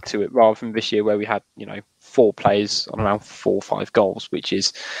nearer to it rather than this year where we had, 4 players on around 4 or 5 goals, which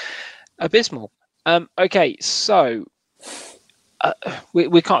is abysmal. Okay, so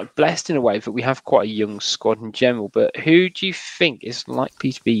we're kind of blessed in a way that we have quite a young squad in general, but who do you think is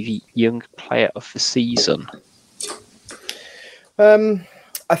likely to be the young player of the season?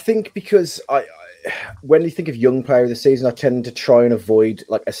 I think because when you think of young player of the season, I tend to try and avoid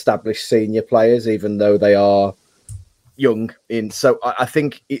like established senior players, even though they are young. So I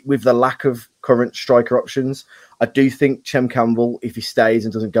think with the lack of current striker options, I do think Chem Campbell, if he stays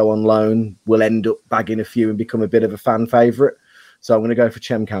and doesn't go on loan, will end up bagging a few and become a bit of a fan favourite. So I'm going to go for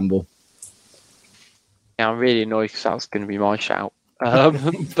Chem Campbell. Yeah, I'm really annoyed because that was going to be my shout.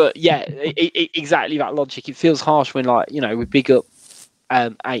 But yeah, exactly that logic. It feels harsh when, like, you know, we big up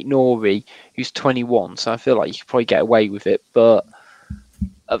Ait-Nouri, who's 21, so I feel like you could probably get away with it. But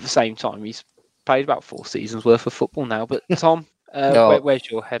at the same time, he's played about 4 seasons worth of football now. But Tom,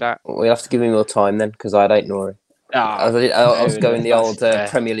 where's your head at? We'll have to give him more time then, because I had Ait-Nouri. I was going the old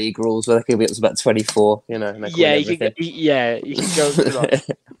Premier League rules where it was about 24, you know. You can go.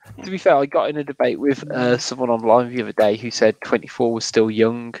 To be fair, I got in a debate with someone online the other day who said 24 was still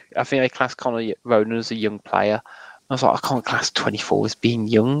young. I think they classed Connor Ronan as a young player. I was like, I can't class 24 as being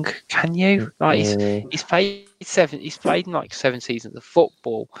young, can you? Like, he's played in like 7 seasons of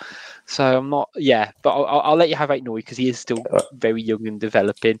football, so I'm not. Yeah, but I'll let you have Ait-Nouri because he is still very young and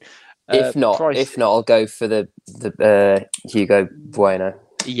developing. If not, I'll go for the Hugo Bueno.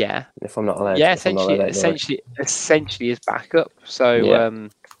 Yeah, if I'm not allowed. Yeah, essentially his backup. So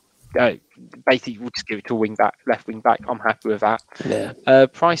basically, we'll just give it to a wing back, left wing back. I'm happy with that. Yeah.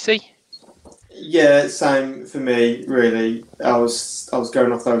 Pricey. Yeah, same for me. Really, I was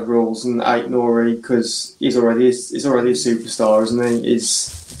going off those rules and Ait-Nouri because he's already a superstar, isn't he?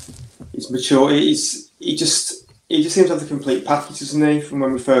 He's mature. He just seems to have the complete package, doesn't he? From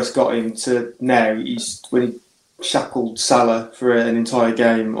when we first got him to now, when he shackled Salah for an entire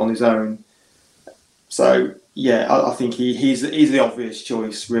game on his own. So yeah, I think he's the obvious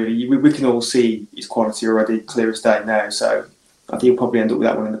choice. Really, we can all see his quality already, clear as day now. So I think he'll probably end up with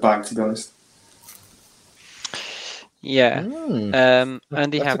that one in the bag, to be honest. Yeah.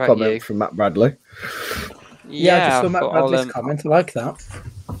 Andy, that's how a about comment you? from Matt Bradley. Yeah, I just saw Matt Bradley's comment. I like that.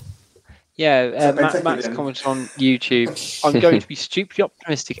 Yeah, Matt's comment on YouTube. I'm going to be stupidly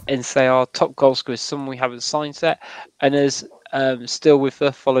optimistic and say our top goal scorer is someone we haven't signed yet, and as still with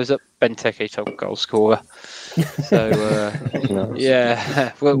follows up Benteke top goal scorer. So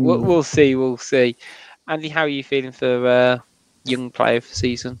yeah, we'll see. We'll see. Andy, how are you feeling for young player for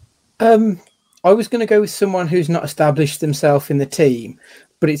season? I was going to go with someone who's not established themselves in the team,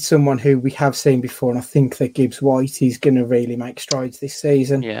 but it's someone who we have seen before, and I think that Gibbs White is going to really make strides this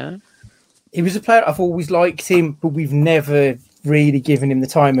season. Yeah. He was a player I've always liked him, but we've never really given him the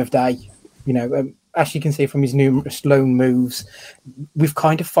time of day. You know, as you can see from his numerous loan moves, we've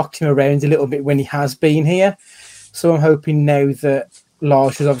kind of fucked him around a little bit when he has been here. So I'm hoping now that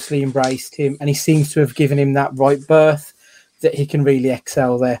Lars has obviously embraced him and he seems to have given him that right berth, that he can really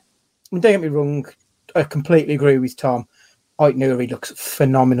excel there. And don't get me wrong, I completely agree with Tom. Ait-Nouri looks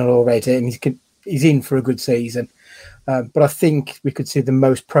phenomenal already and he's in for a good season. But I think we could see the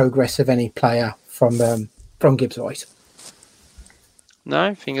most progress of any player from Gibbs White.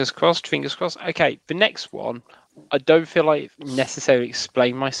 No, fingers crossed. Okay, the next one, I don't feel like I necessarily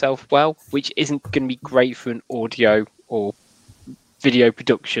explain myself well, which isn't going to be great for an audio or video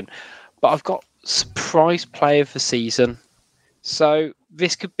production. But I've got surprise player of the season. So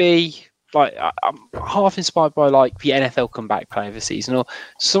this could be like I'm half inspired by like the NFL comeback player of the season, or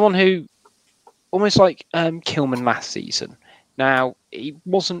someone who almost like Kilman last season. Now he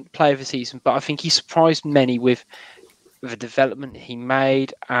wasn't player of the season, but I think he surprised many with the development he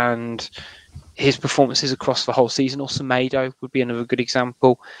made and his performances across the whole season. Or Semedo would be another good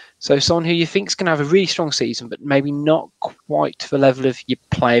example. So someone who you think is going to have a really strong season, but maybe not quite to the level of your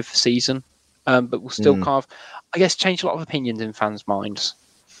player of the season, but will still kind of, I guess, change a lot of opinions in fans' minds.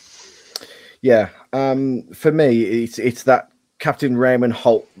 Yeah, for me, it's that Captain Raymond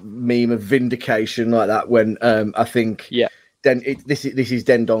Holt meme of vindication like that when I think this is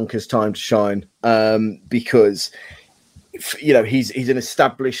Dendonker's time to shine because you know he's an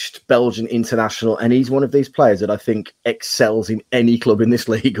established Belgian international and he's one of these players that I think excels in any club in this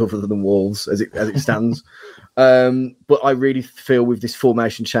league other than Wolves as it stands. But I really feel with this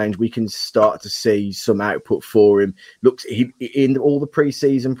formation change, we can start to see some output for him. In all the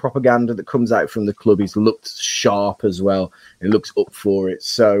pre-season propaganda that comes out from the club, he's looked sharp as well. He looks up for it.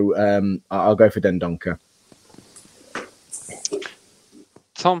 So I'll go for Dendonker.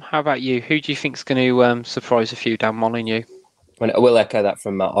 Tom, how about you? Who do you think is going to surprise a few down Molineux? I will echo that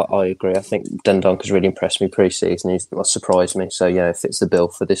from Matt. I agree. I think Dendonker's really impressed me pre-season. He's surprised me. So, yeah, fits the bill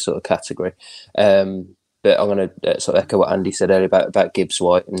for this sort of category. But I'm going to sort of echo what Andy said earlier about Gibbs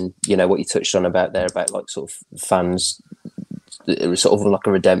White and, you know, what you touched on about there about like sort of fans. It was sort of like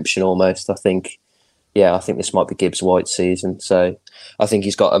a redemption almost. I think yeah, I think this might be Gibbs White's season. So I think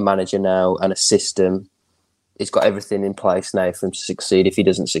he's got a manager now and a system. He's got everything in place now for him to succeed. If he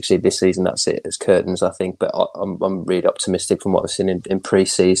doesn't succeed this season, that's it. It's curtains, I think. But I'm really optimistic from what I've seen in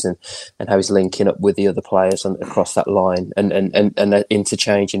pre-season and how he's linking up with the other players across that line and they're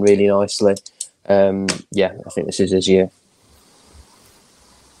interchanging really nicely. Yeah, I think this is his year.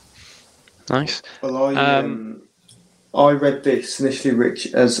 Nice. Well, I read this initially,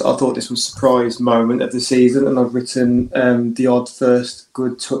 Rich, as I thought this was a surprise moment of the season, and I've written the odd first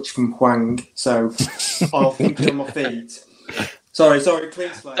good touch from Hwang. So I'll think on my feet. Sorry,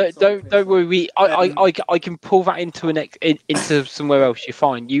 clean slate. Don't worry. I can pull that into somewhere else. You're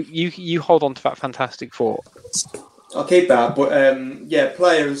fine. You hold on to that fantastic thought. I'll keep that. But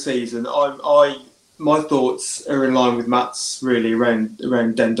player of the season. My thoughts are in line with Matt's really around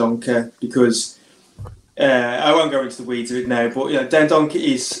Dendoncker because. I won't go into the weeds of it now, but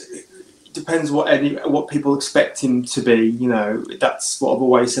Dendoncker depends what people expect him to be. That's what I've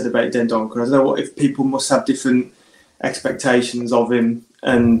always said about Dendoncker. I don't know if people must have different expectations of him,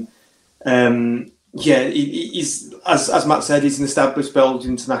 and he's as Matt said, he's an established Belgian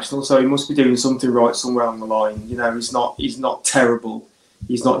international, so he must be doing something right somewhere on the line. He's not terrible,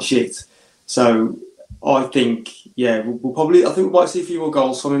 he's not shit. So I think. Yeah, I think we might see a few more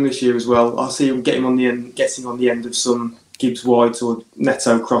goals from him this year as well. I'll see him getting on the end of some Gibbs White or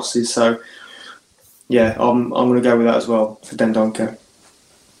Neto crosses. So, yeah, I'm going to go with that as well for Dendoncker.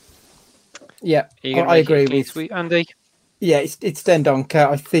 Yeah, I agree with you, Andy. Yeah, it's Dendoncker.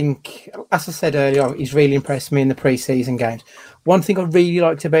 I think, as I said earlier, he's really impressed me in the pre-season games. One thing I really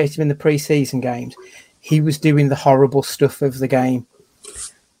liked about him in the pre-season games, he was doing the horrible stuff of the game.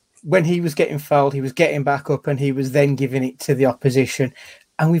 When he was getting fouled, he was getting back up and he was then giving it to the opposition.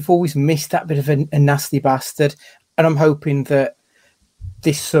 And we've always missed that bit of a nasty bastard. And I'm hoping that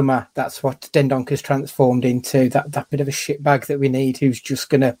this summer, that's what Dendoncker's transformed into, that bit of a shitbag that we need, who's just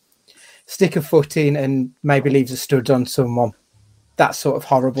going to stick a foot in and maybe leaves a stud on someone. That sort of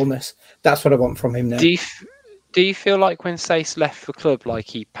horribleness. That's what I want from him now. Do you feel like when Sace left the club, like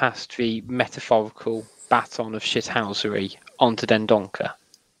he passed the metaphorical baton of shithousery onto Dendoncker?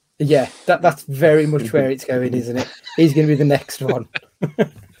 Yeah, that's very much where it's going, isn't it? He's going to be the next one.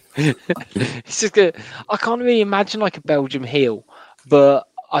 It's just good. I can't really imagine like a Belgium heel, but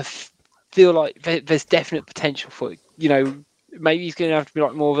I feel like there's definite potential for it. Maybe he's going to have to be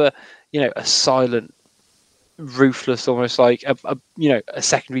like more of a silent, ruthless, almost like a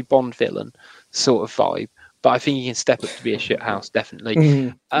secondary Bond villain sort of vibe. But I think he can step up to be a shithouse,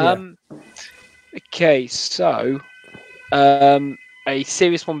 definitely. Okay, so. A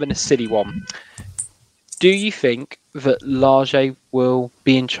serious one than a silly one. Do you think that Lage will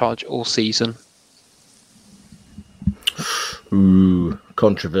be in charge all season? Ooh,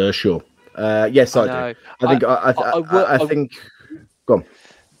 controversial. Yes, I do. I think. Go on.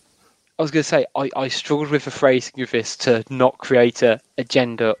 I was going to say I struggled with the phrasing of this to not create a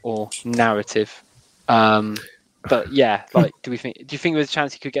agenda or narrative. But yeah, like, do you think there's a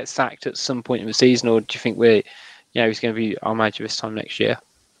chance he could get sacked at some point in the season, or do you think he's going to be our manager this time next year?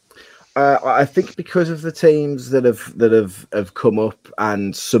 I think because of the teams that have come up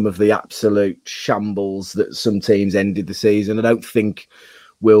and some of the absolute shambles that some teams ended the season, I don't think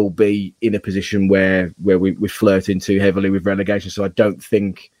we'll be in a position where we're flirting too heavily with relegation. So I don't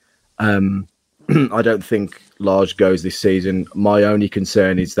think Lage goes this season. My only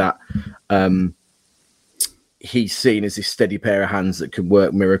concern is that he's seen as this steady pair of hands that can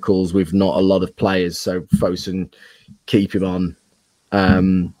work miracles with not a lot of players. So Fosun keep him on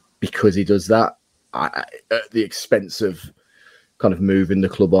because he does that at the expense of kind of moving the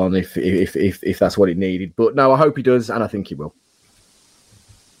club on if that's what it needed. But no, I hope he does, and I think he will.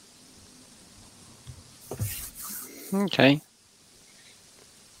 Okay.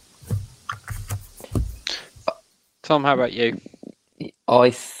 Tom, how about you?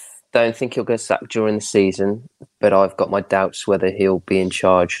 I don't think he'll get sacked during the season, but I've got my doubts whether he'll be in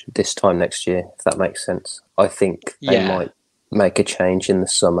charge this time next year, if that makes sense. I think they might make a change in the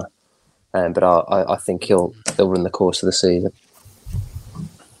summer, but I think they'll run the course of the season.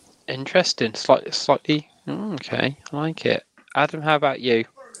 Interesting. Slightly. Okay, I like it. Adam, how about you?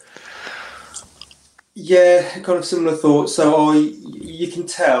 Yeah, kind of similar thoughts. So you can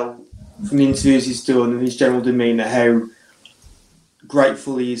tell from the interviews he's done and his general demeanour how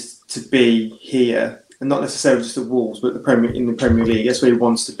grateful he is to be here, and not necessarily just the Wolves, but in the Premier League. That's where he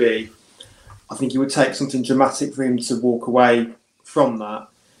wants to be. I think it would take something dramatic for him to walk away from that.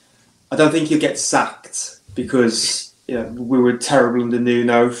 I don't think he'll get sacked because we were terrible under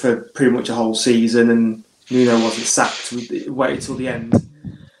Nuno for pretty much a whole season, and Nuno wasn't sacked. We waited till the end.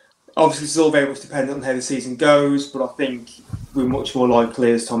 obviously it's all very much dependent on how the season goes, but I think we're much more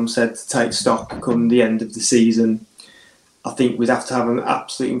likely, as Tom said, to take stock come the end of the season. I think we'd have to have an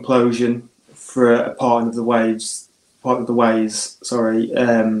absolute implosion for a part of the ways, during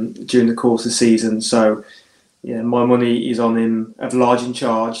the course of the season. So, yeah, my money is on him at large in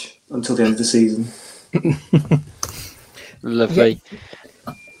charge until the end of the season. Lovely.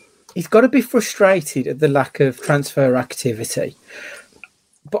 Yeah. He's got to be frustrated at the lack of transfer activity,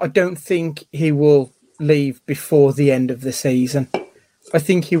 but I don't think he will leave before the end of the season. I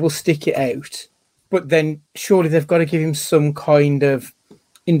think he will stick it out, but then surely they've got to give him some kind of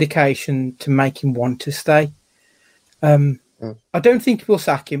indication to make him want to stay. I don't think we'll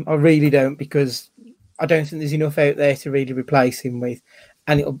sack him. I really don't, because I don't think there's enough out there to really replace him with,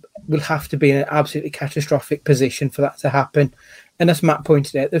 and will have to be in an absolutely catastrophic position for that to happen. And as Matt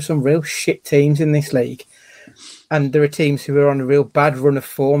pointed out, there's some real shit teams in this league, and there are teams who are on a real bad run of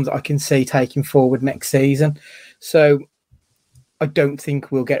form that I can see taking forward next season. So I don't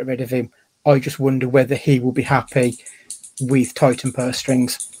think we'll get rid of him. I just wonder whether he will be happy with Titan purse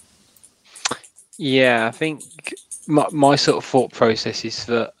strings. Yeah, I think my sort of thought process is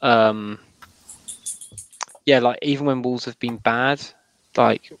that, like even when Wolves have been bad,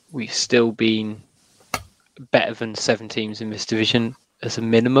 like we've still been better than 7 teams in this division as a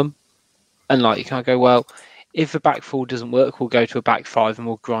minimum. And like you can't go, well, if the back 4 doesn't work, we'll go to a back 5 and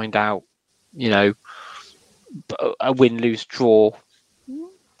we'll grind out, a win, lose, draw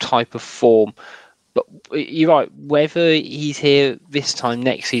type of form. But you're right, whether he's here this time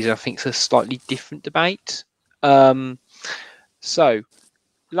next season, I think is a slightly different debate. So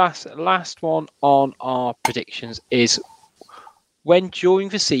last one on our predictions is when during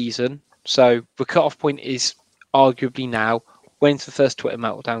the season, so the cut-off point is arguably now, when's the first Twitter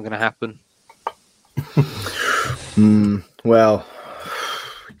meltdown going to happen? Well,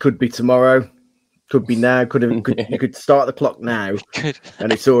 it could be tomorrow, could be now, you could start the clock now,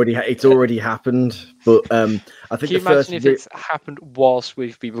 and it's already happened. But I think can you imagine if it's happened whilst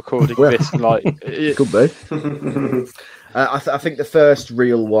we've been recording this? Like, could be. I think the first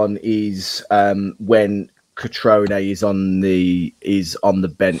real one is when Cutrone is on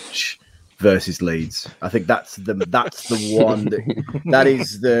the bench versus Leeds. I think that's the one that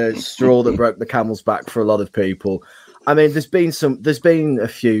is the straw that broke the camel's back for a lot of people. I mean, there's been a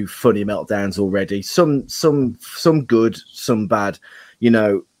few funny meltdowns already. Some good, some bad.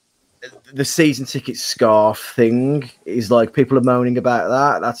 The season ticket scarf thing is like people are moaning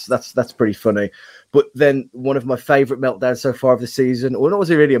about that. That's pretty funny. But then one of my favourite meltdowns so far of the season, or not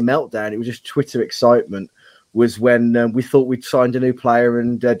was it really a meltdown? It was just Twitter excitement. Was when we thought we'd signed a new player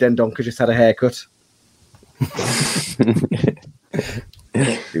and Dendoncker just had a haircut.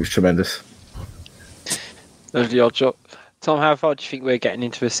 It was tremendous. Lovely odd job. Tom, how far do you think we're getting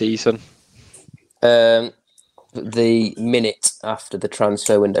into the season? The minute after the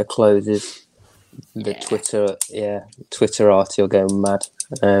transfer window closes, the Twitter arty will go mad.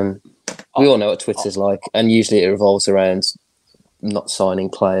 We all know what Twitter's like, and usually it revolves around not signing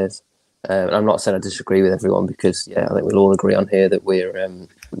players. I'm not saying I disagree with everyone, because I think we'll all agree on here that we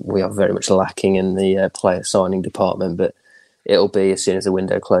are very much lacking in the player signing department. But it'll be as soon as the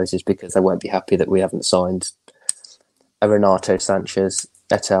window closes, because they won't be happy that we haven't signed a Renato Sanchez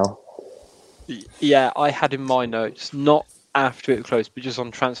et al. Yeah, I had in my notes, not after it closed, but just on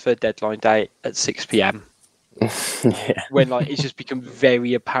transfer deadline day at 6 p.m. When it's just become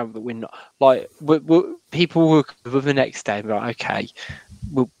very apparent that we're not people will come over the next day and be like, okay,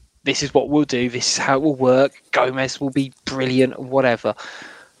 this is what we'll do, this is how it will work, Gomez will be brilliant or whatever.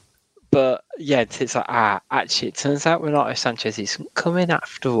 But it's like, actually it turns out Renato Sanchez isn't coming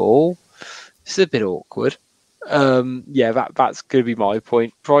after all. This is a bit awkward. That's going to be my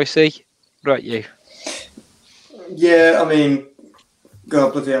point. Pricey, what about you? Yeah, I mean,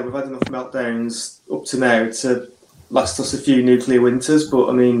 God bloody hell, we've had enough meltdowns up to now to last us a few nuclear winters. But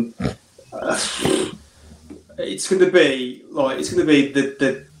I mean, it's going to be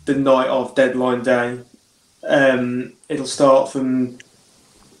the night of deadline day. It'll start from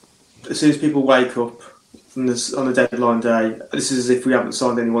as soon as people wake up on the deadline day. This is as if we haven't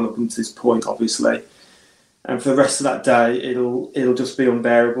signed anyone up until this point, obviously. And for the rest of that day, it'll just be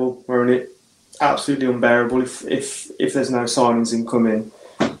unbearable, won't it? Absolutely unbearable if there's no signings incoming.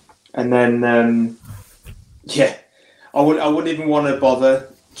 And then, I wouldn't even want to bother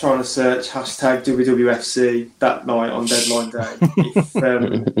trying to search hashtag WWFC that night on deadline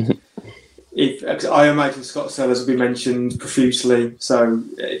day. If I imagine Scott Sellers will be mentioned profusely, so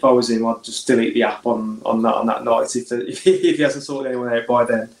if I was him, I'd just delete the app on that night if he hasn't sorted anyone out by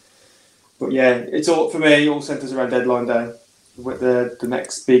then. But yeah, it's all for me. All centres around deadline day. with the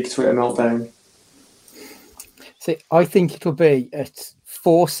next big Twitter meltdown? See, I think it'll be at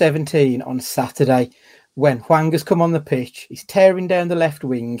 4:17 on Saturday when Hwang has come on the pitch. He's tearing down the left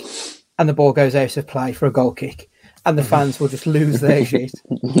wing, and the ball goes out of play for a goal kick, and the fans will just lose their shit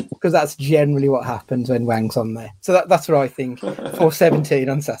because that's generally what happens when Hwang's on there. So that's what I think.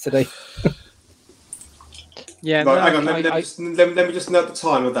 4:17 on Saturday. Yeah, right, hang on. Let me just note the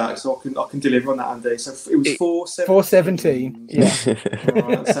time of that so I can deliver on that, Andy. So it was 4:17. Yeah.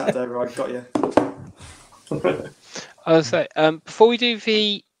 Right, Saturday. Right, got you. I was say before we do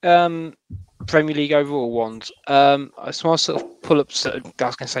the Premier League overall ones, I just want to sort of pull up. I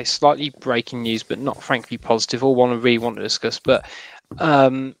was going to say slightly breaking news, but not frankly positive. Or one I really want to discuss. But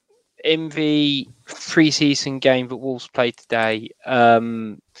in the pre-season game that Wolves played today.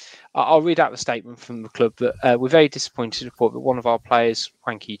 I'll read out the statement from the club that we're very disappointed to report that one of our players,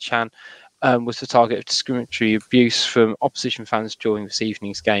 Hwang Hee-chan, was the target of discriminatory abuse from opposition fans during this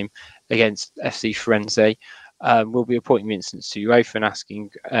evening's game against FC Firenze. We'll be reporting the incidents to UEFA and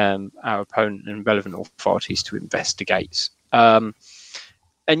asking our opponent and relevant authorities to investigate. And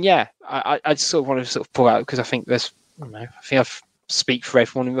yeah, I just sort of want to sort of pull out because I think there's, I think I speak for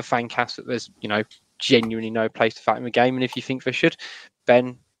everyone in the fan cast that there's, genuinely no place to fight in the game. And if you think there should,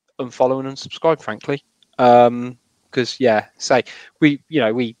 then unfollow and unsubscribe, frankly, because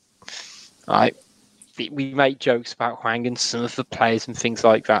we make jokes about Hwang and some of the players and things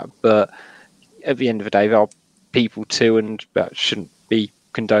like that, but at the end of the day, there are people too, and that shouldn't be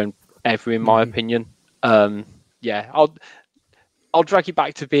condoned ever, in my opinion. I'll drag you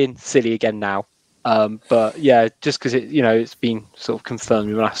back to being silly again now, but yeah, just because it's been sort of confirmed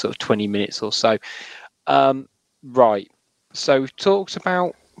in the last sort of 20 minutes or so. Right, so we've talked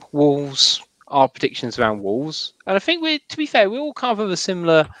about Wolves, our predictions around Wolves, and I think to be fair, we all kind of have a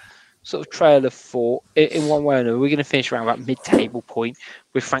similar sort of trail of thought in one way or another. We're going to finish around that mid-table point.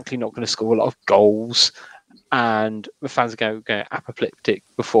 We're frankly not going to score a lot of goals, and the fans are going to go apoplectic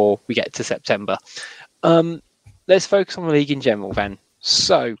before we get to September. Let's focus on the league in general then.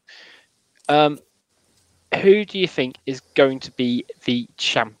 So, who do you think is going to be the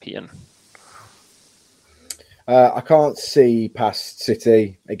champion? I can't see past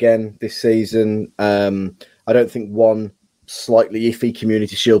City again this season. I don't think one slightly iffy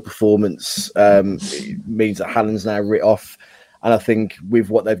Community Shield performance means that Haaland's now writ off. And I think with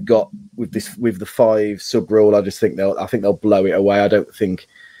what they've got with the 5 sub rule, I think they'll blow it away. I don't even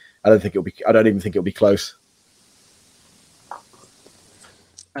think it'll be close.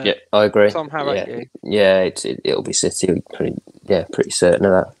 Yeah, I agree. Tom, how about you? Yeah, it'll be City. Pretty certain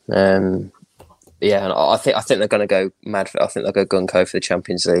of that. Yeah, and I think they're going to go mad for it. I think they'll go gung-ho for the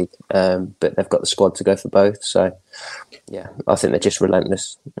Champions League, but they've got the squad to go for both. So, yeah, I think they're just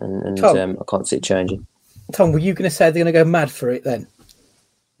relentless, and I can't see it changing. Tom, were you going to say they're going to go mad for it then?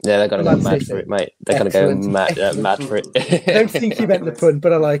 Yeah, they're going to go mad for it, mate. They're going to go mad for it. I don't think you meant the pun,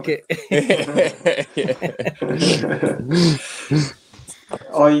 but I like it.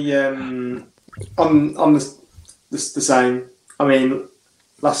 I'm the same. I mean,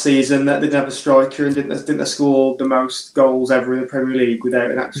 last season they didn't have a striker and didn't score the most goals ever in the Premier League without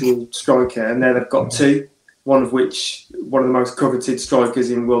an actual striker, and now they've got 2, one of which one of the most coveted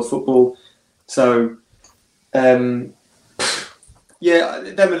strikers in world football. So, them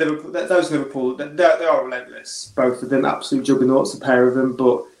and Liverpool, those Liverpool, they are relentless. Both of them, absolute juggernauts, the pair of them.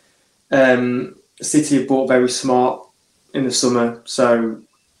 But City have bought very smart in the summer, so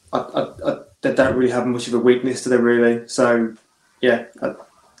they don't really have much of a weakness, do they? Really? So, yeah.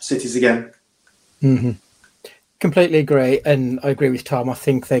 Cities again. Mm-hmm. Completely agree, and I agree with Tom. I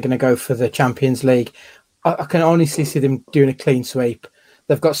think they're going to go for the Champions League. I can honestly see them doing a clean sweep.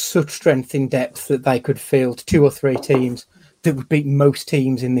 They've got such strength in depth that they could field 2 or 3 teams that would beat most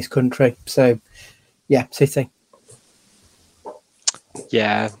teams in this country. So, yeah, City.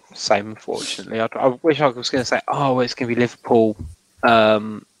 Yeah, same, unfortunately. I wish I was going to say, it's going to be Liverpool,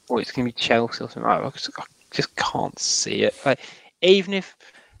 or it's going to be Chelsea or something like that. I just can't see it. Even if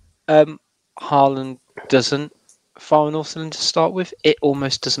Haaland doesn't fire an all cylinder to start with, it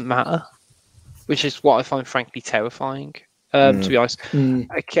almost doesn't matter, which is what I find frankly terrifying, to be honest.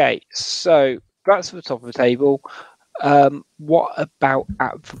 Okay, so that's at the top of the table. What about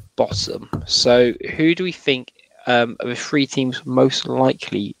at the bottom? So who do we think are the 3 teams most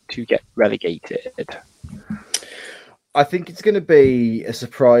likely to get relegated? I think it's going to be a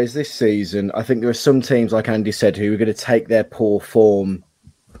surprise this season. I think there are some teams, like Andy said, who are going to take their poor form,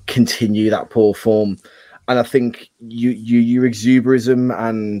 continue that poor form. And I think your exuberism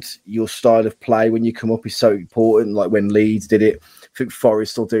and your style of play when you come up is so important. Like when Leeds did it, I think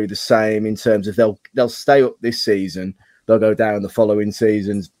Forest will do the same in terms of they'll stay up this season, they'll go down the following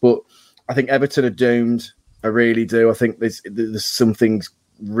seasons. But I think Everton are doomed. I really do. I think there's some things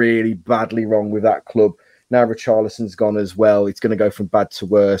really badly wrong with that club. Now Richarlison's gone as well. It's going to go from bad to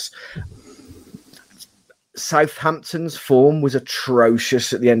worse. Southampton's form was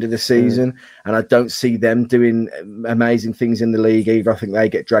atrocious at the end of the season, and I don't see them doing amazing things in the league either. I think they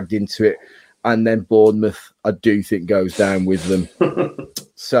get dragged into it. And then Bournemouth, I do think, goes down with them.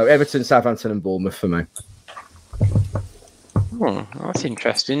 So Everton, Southampton and Bournemouth for me. That's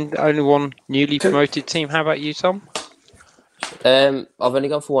interesting. Only one newly promoted team. How about you, Tom? I've only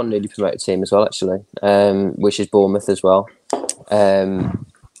gone for one newly promoted team as well, actually, which is Bournemouth as well.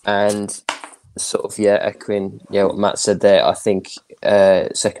 And sort of, echoing what Matt said there, I think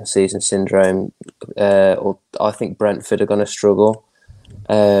second season syndrome, or I think Brentford are going to struggle.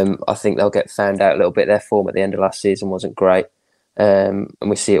 I think they'll get found out a little bit. Their form at the end of last season wasn't great. And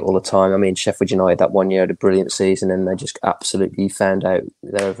we see it all the time. I mean, Sheffield United that one year had a brilliant season and they just absolutely found out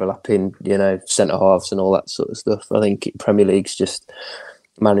their overlapping, centre halves and all that sort of stuff. I think Premier League's just,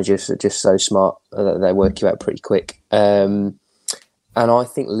 managers are just so smart that they work you out pretty quick. And I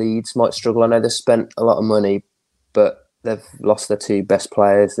think Leeds might struggle. I know they've spent a lot of money, but they've lost their two best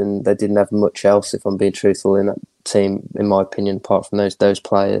players and they didn't have much else, if I'm being truthful, in that team, in my opinion, apart from those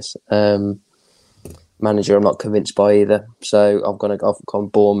players. Manager, I'm not convinced by either. So I'm going to go on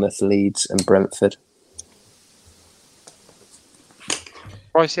Bournemouth, Leeds and Brentford.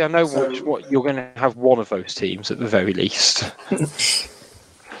 Pricey, I know what you're going to have one of those teams at the very least.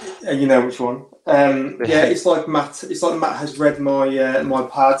 You know which one. It's like Matt. It's like Matt has read my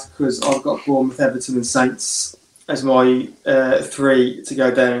pad because I've got Bournemouth, Everton, and Saints as my 3 to go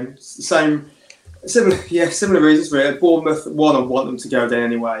down. Similar reasons really. Bournemouth, one, I want them to go down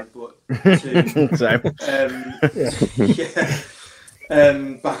anyway, but 2,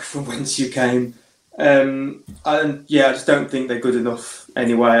 back from whence you came. And I just don't think they're good enough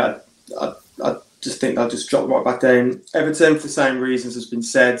anyway. I just think they'll just drop right back down. Everton, for the same reasons has been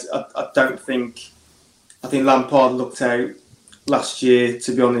said. I think Lampard looked out last year,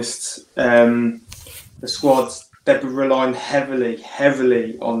 to be honest. The squad, they've been relying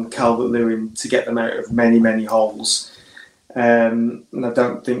heavily on Calvert-Lewin to get them out of many holes. And I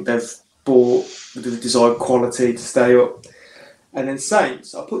don't think they've brought the desired quality to stay up. And then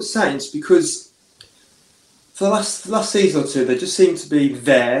Saints, I put Saints because for the last season or two, they just seem to be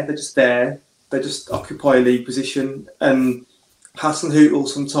there. They're just there. They just occupy a league position. And Hasenhüttl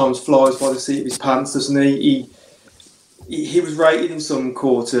sometimes flies by the seat of his pants, doesn't he? He was rated in some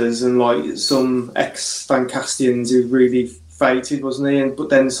quarters and like some ex-Van Castians who really fated, wasn't he? But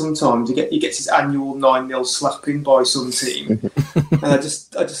then sometimes he gets his annual 9-0 slapping by some team. And I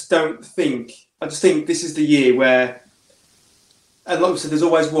just think this is the year where, and like we said, there's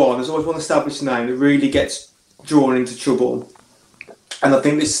always one established name that really gets drawn into trouble. And I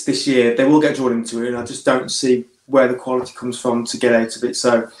think this year they will get drawn into it, and I just don't see where the quality comes from to get out of it.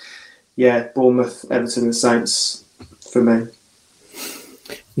 So, Bournemouth, Everton and Saints for me.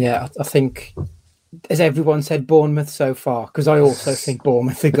 Yeah, I think, as everyone said, Bournemouth so far, because I also think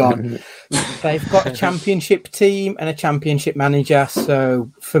Bournemouth are gone. They've got a championship team and a championship manager,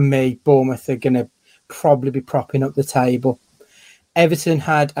 so for me, Bournemouth are going to probably be propping up the table. Everton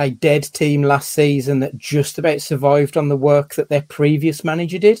had a dead team last season that just about survived on the work that their previous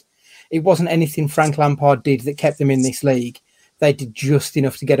manager did. It wasn't anything Frank Lampard did that kept them in this league. They did just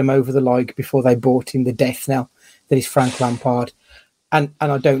enough to get them over the line before they brought in the death knell that is Frank Lampard. And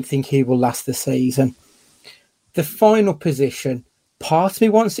I don't think he will last the season. The final position, part of me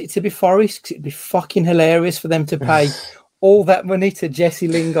wants it to be Forest because it'd be fucking hilarious for them to pay all that money to Jesse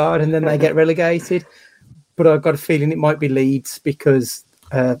Lingard and then they get relegated. But I've got a feeling it might be Leeds because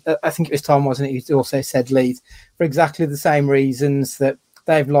I think it was Tom, wasn't it, who also said Leeds for exactly the same reasons that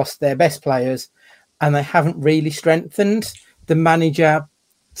they've lost their best players and they haven't really strengthened. The manager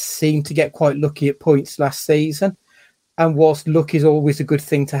seemed to get quite lucky at points last season. And whilst luck is always a good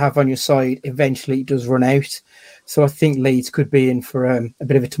thing to have on your side, eventually it does run out. So I think Leeds could be in for a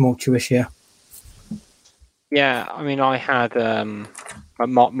bit of a tumultuous year. Yeah, I mean, I had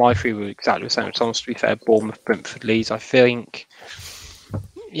my 3 were exactly the same. Thomas, to be fair, Bournemouth, Brentford, Leeds. I think,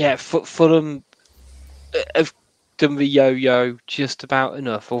 Fulham have done the yo-yo just about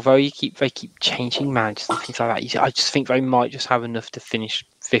enough. Although they keep changing managers and things like that, I just think they might just have enough to finish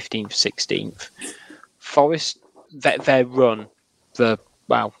 15th, 16th. Forest, their run,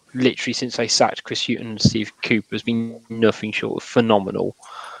 literally since they sacked Chris Hughton and Steve Cooper, has been nothing short of phenomenal.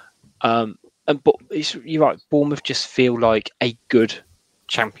 But you're right, Bournemouth just feel like a good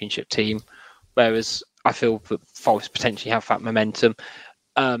championship team, whereas I feel that Forest potentially have that momentum.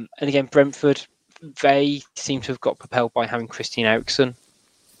 And again, Brentford, they seem to have got propelled by having Christian Eriksen,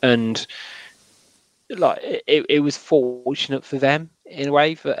 and like it was fortunate for them in a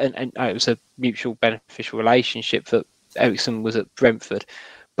way, and it was a mutual beneficial relationship that Eriksen was at Brentford.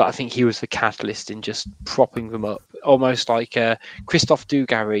 But I think he was the catalyst in just propping them up, almost like Christophe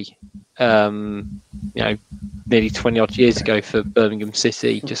Dugarry, nearly 20 odd years ago for Birmingham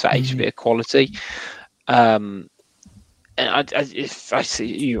City, just that extra bit of quality. And if I see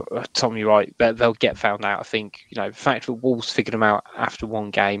you, Tom, you're right, but they'll get found out. I think the fact that Wolves figured them out after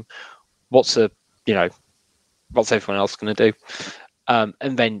one game, what's everyone else going to do?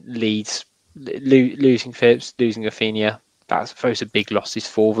 And then Leeds losing Phillips, losing Rafinha. Those are big losses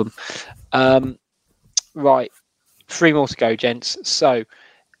for them. Right, 3 more to go, gents. So,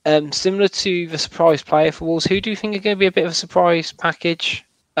 similar to the surprise player for Wolves, who do you think are going to be a bit of a surprise package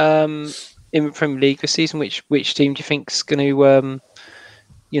in the Premier League this season? Which team do you think is going to,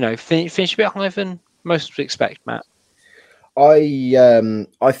 finish a bit higher than most would expect, Matt? I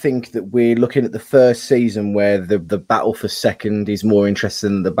think that we're looking at the first season where the battle for second is more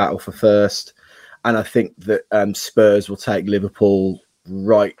interesting than the battle for first. And I think that Spurs will take Liverpool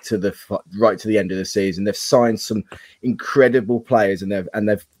right to the end of the season. They've signed some incredible players, and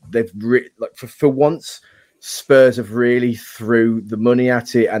for once, Spurs have really threw the money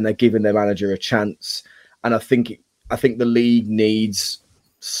at it, and they're giving their manager a chance. And I think the league needs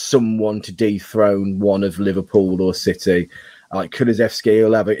someone to dethrone one of Liverpool or City. Like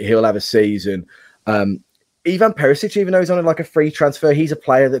Kulusevski, he'll have a season. Ivan Perisic, even though he's on a free transfer, he's a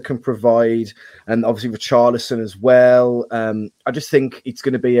player that can provide, and obviously Richarlison as well. I just think it's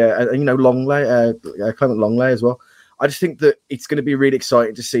going to be Clement Longley as well. I just think that it's going to be really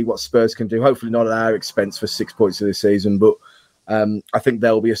exciting to see what Spurs can do. Hopefully not at our expense for 6 points of the season, but I think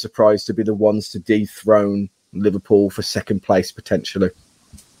they'll be a surprise to be the ones to dethrone Liverpool for second place potentially.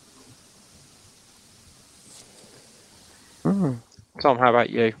 Tom, how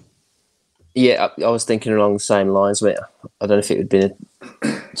about you? Yeah, I was thinking along the same lines. I don't know if it would be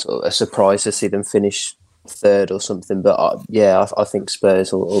a surprise to see them finish third or something, but I think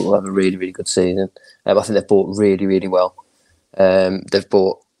Spurs will have a really, really good season. I think they've bought really, really well. They've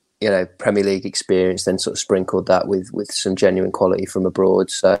bought Premier League experience, then sort of sprinkled that with some genuine quality from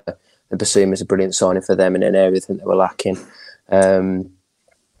abroad. So Basuma is a brilliant signing for them in an area I think they were lacking.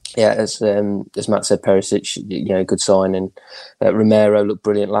 As Matt said, Perisic, good signing. Romero looked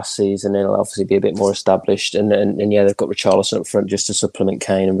brilliant last season, and he'll obviously be a bit more established. And they've got Richarlison up front just to supplement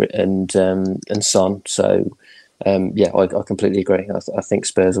Kane and Son. So I completely agree. I think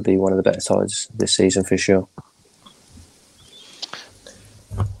Spurs will be one of the better sides this season for sure.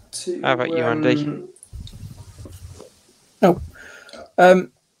 How about you, Andy?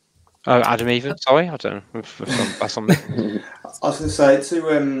 Adam, even sorry, I don't know if that's on me. I was going to say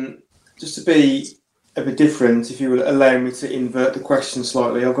just to be a bit different, if you will allow me to invert the question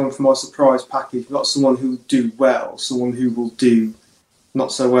slightly. I've gone for my surprise package, not someone who will do well, someone who will do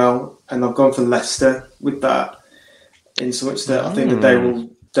not so well, and I've gone for Leicester with that. In so much that I think that they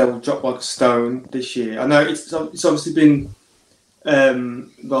will drop like a stone this year. I know it's obviously been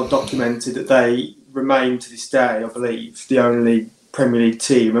well documented that they remain to this day, I believe, the only Premier League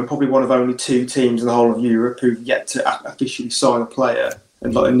team, and probably one of only 2 teams in the whole of Europe who've yet to officially sign a player,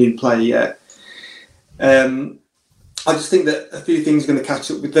 and not a new player yet. I just think that a few things are going to catch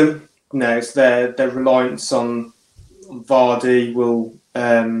up with them now. So their reliance on Vardy will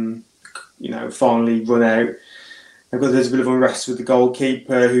finally run out. There's a bit of unrest with the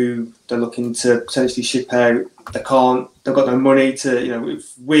goalkeeper who they're looking to potentially ship out. They've got no money to,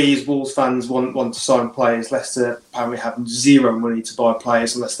 if we as Wolves fans want to sign players, Leicester apparently have zero money to buy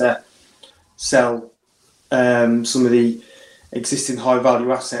players unless they sell some of the existing high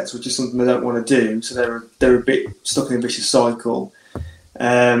value assets, which is something they don't want to do. So they're a bit stuck in a vicious cycle.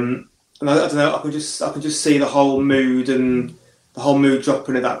 And I don't know, I could just see the whole mood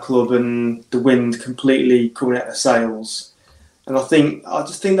dropping at that club and the wind completely coming out of sails. And I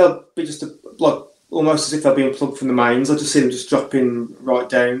just think they'll be almost as if they're being plugged from the mains. I just see them just dropping right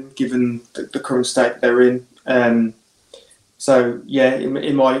down, given the current state they're in. In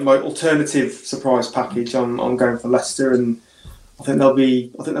my alternative surprise package, I'm going for Leicester, and I think they'll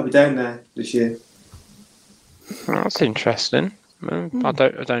be down there this year. That's interesting. I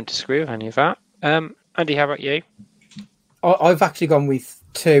don't disagree with any of that. Andy, how about you? I've actually gone with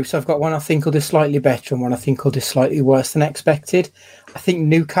 2. So I've got one I think will do slightly better and one I think will do slightly worse than expected. I think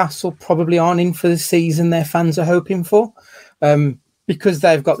Newcastle probably aren't in for the season their fans are hoping for. Because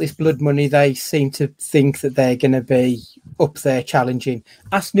they've got this blood money, they seem to think that they're going to be up there challenging.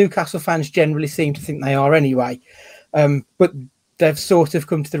 As Newcastle fans generally seem to think they are anyway. But they've sort of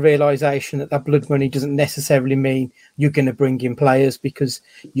come to the realisation that blood money doesn't necessarily mean you're going to bring in players, because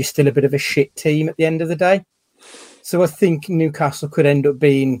you're still a bit of a shit team at the end of the day. So I think Newcastle could end up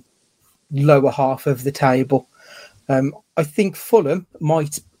being lower half of the table. I think Fulham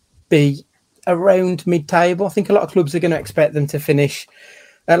might be around mid-table. I think a lot of clubs are going to expect them to finish.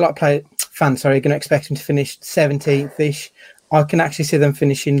 Fans are going to expect them to finish 17th-ish. I can actually see them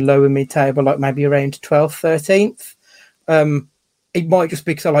finishing lower mid-table, like maybe around 12th, 13th. It might just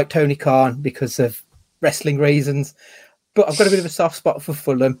be because I like Tony Khan because of wrestling reasons, but I've got a bit of a soft spot for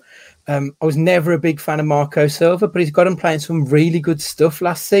Fulham. I was never a big fan of Marco Silva, but he's got him playing some really good stuff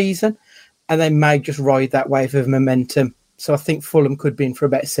last season, and they may just ride that wave of momentum. So I think Fulham could be in for a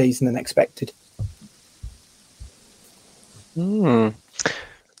better season than expected.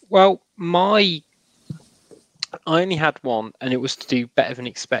 Well, I only had one, and it was to do better than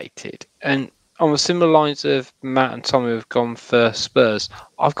expected. And on the similar lines of Matt and Tommy have gone for Spurs,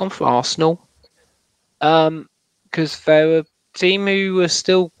 I've gone for Arsenal. Because they're a team who are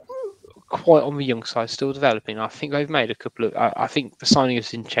still quite on the young side, still developing. I think they've made a couple of... I think the signing of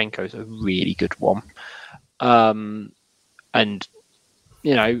Zinchenko is a really good one. And,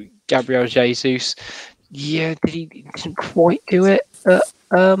 you know, Gabriel Jesus, he didn't quite do it at,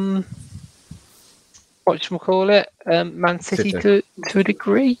 Man City to a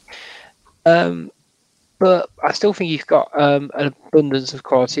degree. But I still think he's got an abundance of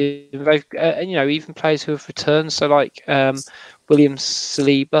quality. They've, even players who have returned. So, like William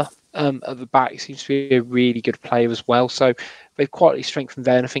Saliba at the back seems to be a really good player as well. So they've quietly strengthened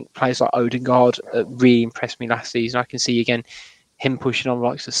there. And I think players like Odegaard really impressed me last season. I can see again him pushing on,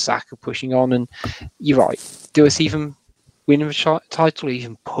 like Saka pushing on. And you're right. Do us even winning the title,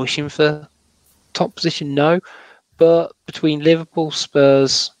 even pushing for top position? No. But between Liverpool,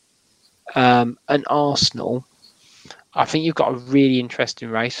 Spurs, and Arsenal, I think you've got a really interesting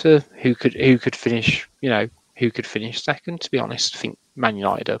race for who could finish second. To be honest, I think Man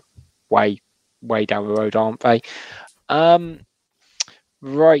United are way down the road, aren't they?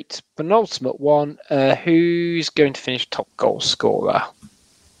 Right, penultimate one. Who's going to finish top goal scorer?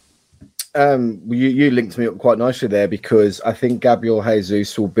 You linked me up quite nicely there, because I think Gabriel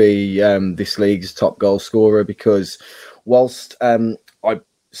Jesus will be this league's top goal scorer, because whilst I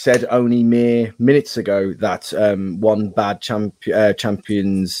said only mere minutes ago that one bad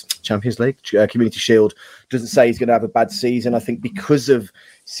Champions League, Community Shield, doesn't say he's going to have a bad season. I think because of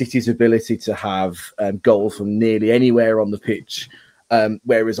City's ability to have goals from nearly anywhere on the pitch,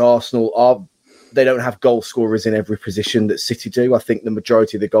 whereas Arsenal they don't have goal scorers in every position that City do. I think the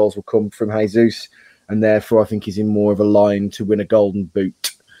majority of the goals will come from Jesus, and therefore I think he's in more of a line to win a golden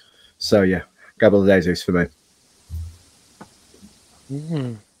boot. So yeah, Gabriel Jesus for me.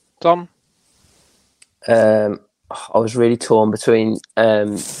 Tom? I was really torn between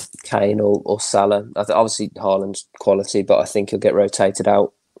Kane or Salah. Obviously Haaland's quality, but I think he'll get rotated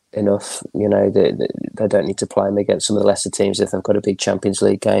out enough. You know, they don't need to play him against some of the lesser teams if they've got a big Champions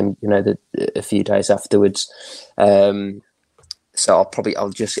League game, you know, a few days afterwards. So I'll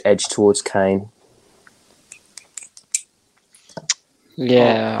just edge towards Kane.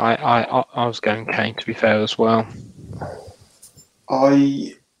 Yeah, I was going Kane, to be fair, as well.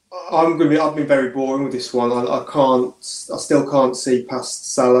 I've been very boring with this one. I still can't see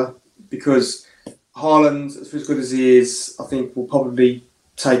past Salah, because Haaland, as good as he is, I think will probably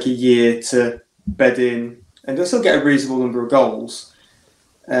take a year to bed in, and they'll still get a reasonable number of goals.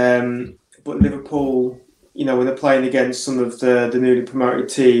 But Liverpool, you know, when they're playing against some of the newly promoted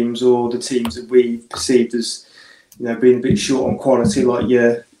teams, or the teams that we perceived as, you know, being a bit short on quality, like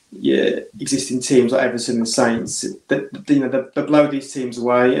your existing teams like Everton and Saints, they blow these teams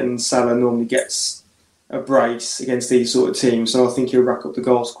away, and Salah normally gets a brace against these sort of teams. So I think he'll rack up the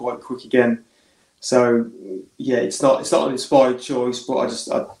goals quite quick again. So yeah, it's not an inspired choice, but I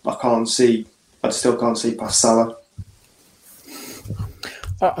still can't see past Salah.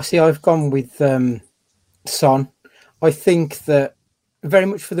 I see. I've gone with Son. I think that very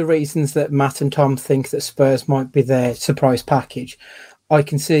much for the reasons that Matt and Tom think that Spurs might be their surprise package. I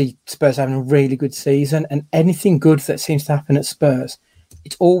can see Spurs having a really good season, and anything good that seems to happen at Spurs,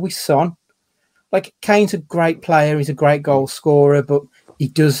 it's always Son. Like, Kane's a great player, he's a great goal scorer, but he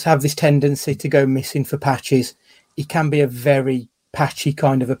does have this tendency to go missing for patches. He can be a very patchy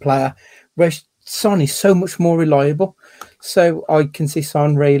kind of a player, whereas Son is so much more reliable. So I can see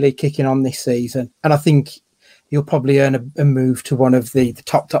Son really kicking on this season, and I think he'll probably earn a move to one of the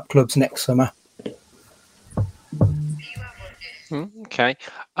top clubs next summer. Okay.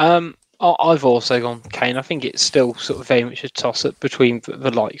 I've also gone Kane. I think it's still sort of very much a toss-up between the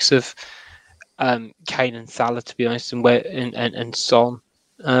likes of Kane and Salah, to be honest, and Son,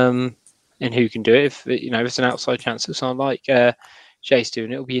 and who can do it. If there's an outside chance of someone like Jay's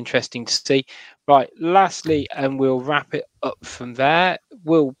doing it, it'll be interesting to see. Right, lastly, and we'll wrap it up from there,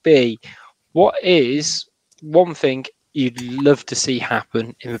 will be what is one thing you'd love to see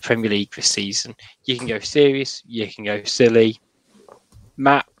happen in the Premier League this season? You can go serious, you can go silly.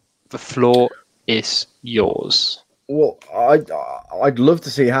 Matt, the floor is yours. Well, I'd love to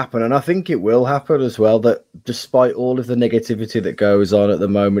see it happen, and I think it will happen as well, that despite all of the negativity that goes on at the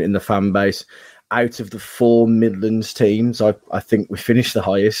moment in the fan base, out of the 4 Midlands teams, I think we finished the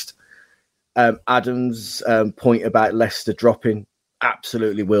highest. Adam's point about Leicester dropping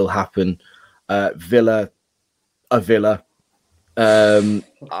absolutely will happen. Villa.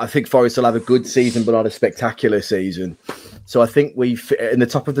 I think Forest will have a good season, but not a spectacular season. So I think in the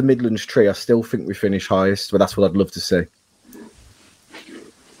top of the Midlands tree, I still think we finish highest, but that's what I'd love to see.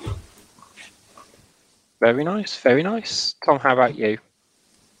 Very nice, very nice. Tom, how about you?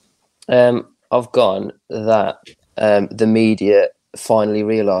 I've gone that the media finally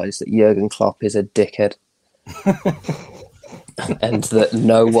realised that Jurgen Klopp is a dickhead. And that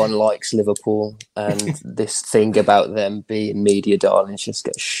no one likes Liverpool, and this thing about them being media darlings just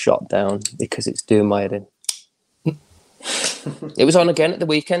gets shot down because it's doing my head in. It was on again at the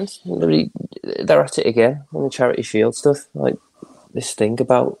weekend. They're at it again on the Charity Shield stuff. Like this thing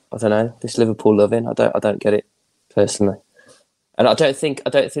about, I don't know, this Liverpool loving. I don't get it personally, and I don't think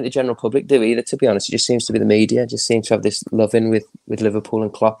the general public do either. To be honest, it just seems to be the media just seems to have this loving with Liverpool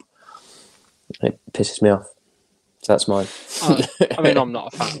and Klopp. It pisses me off. So that's mine. I mean, I'm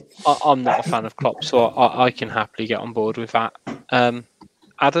not a fan. I'm not a fan of Klopp, so I can happily get on board with that.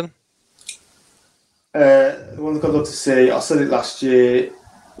 Adam? The one that I'd love to see, I said it last year,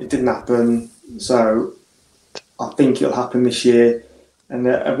 it didn't happen, so I think it'll happen this year. And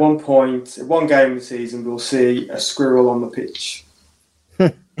at one point, at one game of the season, we'll see a squirrel on the pitch.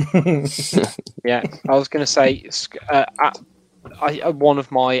 Yeah, I was going to say... one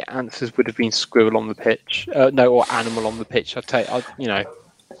of my answers would have been squirrel on the pitch. Or animal on the pitch.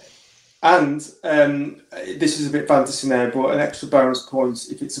 And this is a bit fantasy now, but an extra bonus point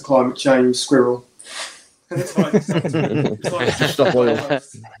if it's a climate change squirrel. Stop oil.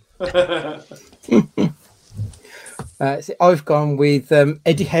 I've gone with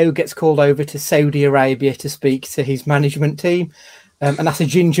Eddie Howe gets called over to Saudi Arabia to speak to his management team, and that's a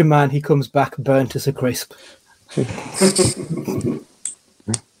ginger man. He comes back burnt as a crisp.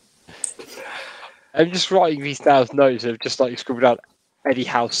 I'm just writing these down as notes. I've just scribbled out Eddie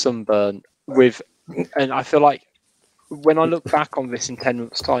Howe sunburn and I feel like when I look back on this in 10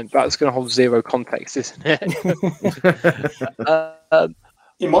 months' time, that's going to hold zero context, isn't it?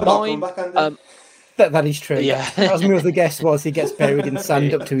 He might not come back, Andy. That is true. Yeah. As my other guess was, he gets buried in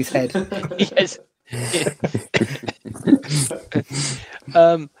sand up to his head. Yes.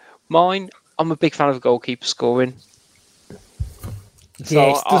 Mine. I'm a big fan of goalkeeper scoring.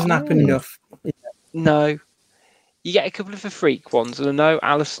 Yes, doesn't happen enough. No. You get a couple of the freak ones, and I know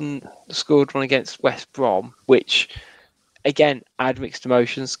Alisson scored one against West Brom, which, again, I had mixed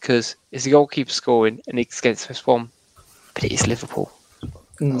emotions because it's the goalkeeper scoring and it's against West Brom, but it is Liverpool.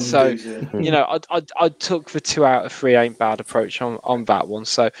 So, I took the 2 out of 3 ain't bad approach on that one.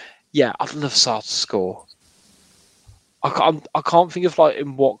 So, yeah, I'd love Sarr to score. I can't think of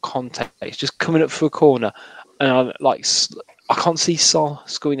in what context. Just coming up for a corner, and I can't see Sarr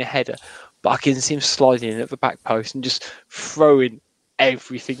scoring a header, but I can see him sliding in at the back post and just throwing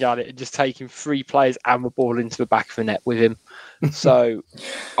everything at it and just taking 3 players and the ball into the back of the net with him. So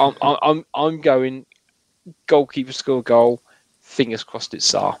I'm going goalkeeper score goal. Fingers crossed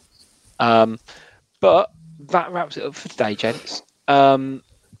it's Sarr. But that wraps it up for today, gents.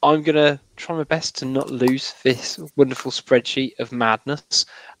 I'm going to try my best to not lose this wonderful spreadsheet of madness,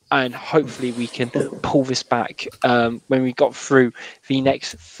 and hopefully we can pull this back when we got through the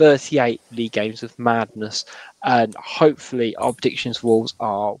next 38 league games of madness, and hopefully our predictions for Wolves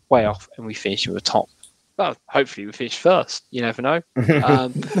are way off and we finish in the top. Well, hopefully we finish first. You never know.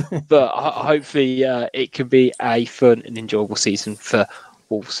 But hopefully it can be a fun and enjoyable season for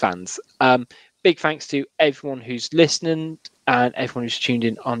Wolves fans. Big thanks to everyone who's listening and everyone who's tuned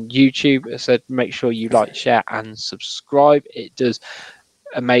in on YouTube. So make sure you like, share, and subscribe. It does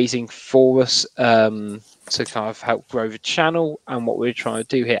amazing for us to kind of help grow the channel and what we're trying to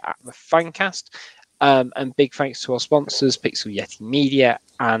do here at the Fancast. And big thanks to our sponsors, Pixel Yeti Media,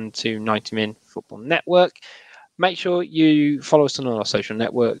 and to 90 Min Football Network. Make sure you follow us on all our social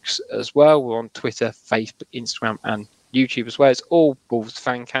networks as well. We're on Twitter, Facebook, Instagram, and YouTube as well. It's all Wolves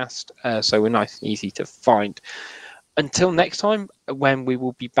Fancast, so we're nice and easy to find. Until next time, when we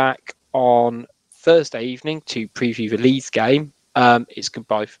will be back on Thursday evening to preview the Leeds game. It's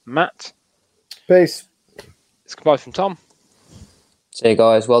goodbye from Matt. Peace. It's goodbye from Tom. See you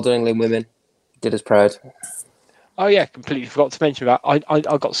guys. Well done, England women. Did us proud. Oh yeah, completely forgot to mention that.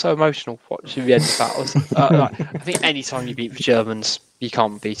 I got so emotional watching the end of that. I think any time you beat the Germans, you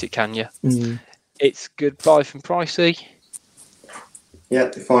can't beat it, can you? Mm. It's goodbye from Pricey. Yeah,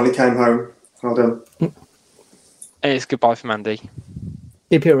 they finally came home. Well done. And it's goodbye from Andy.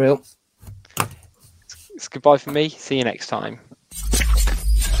 Keep it real. It's goodbye from me. See you next time.